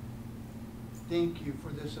 Thank you for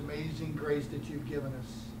this amazing grace that you've given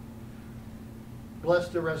us. Bless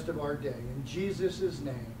the rest of our day. In Jesus'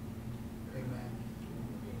 name, amen.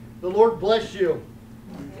 The Lord bless you.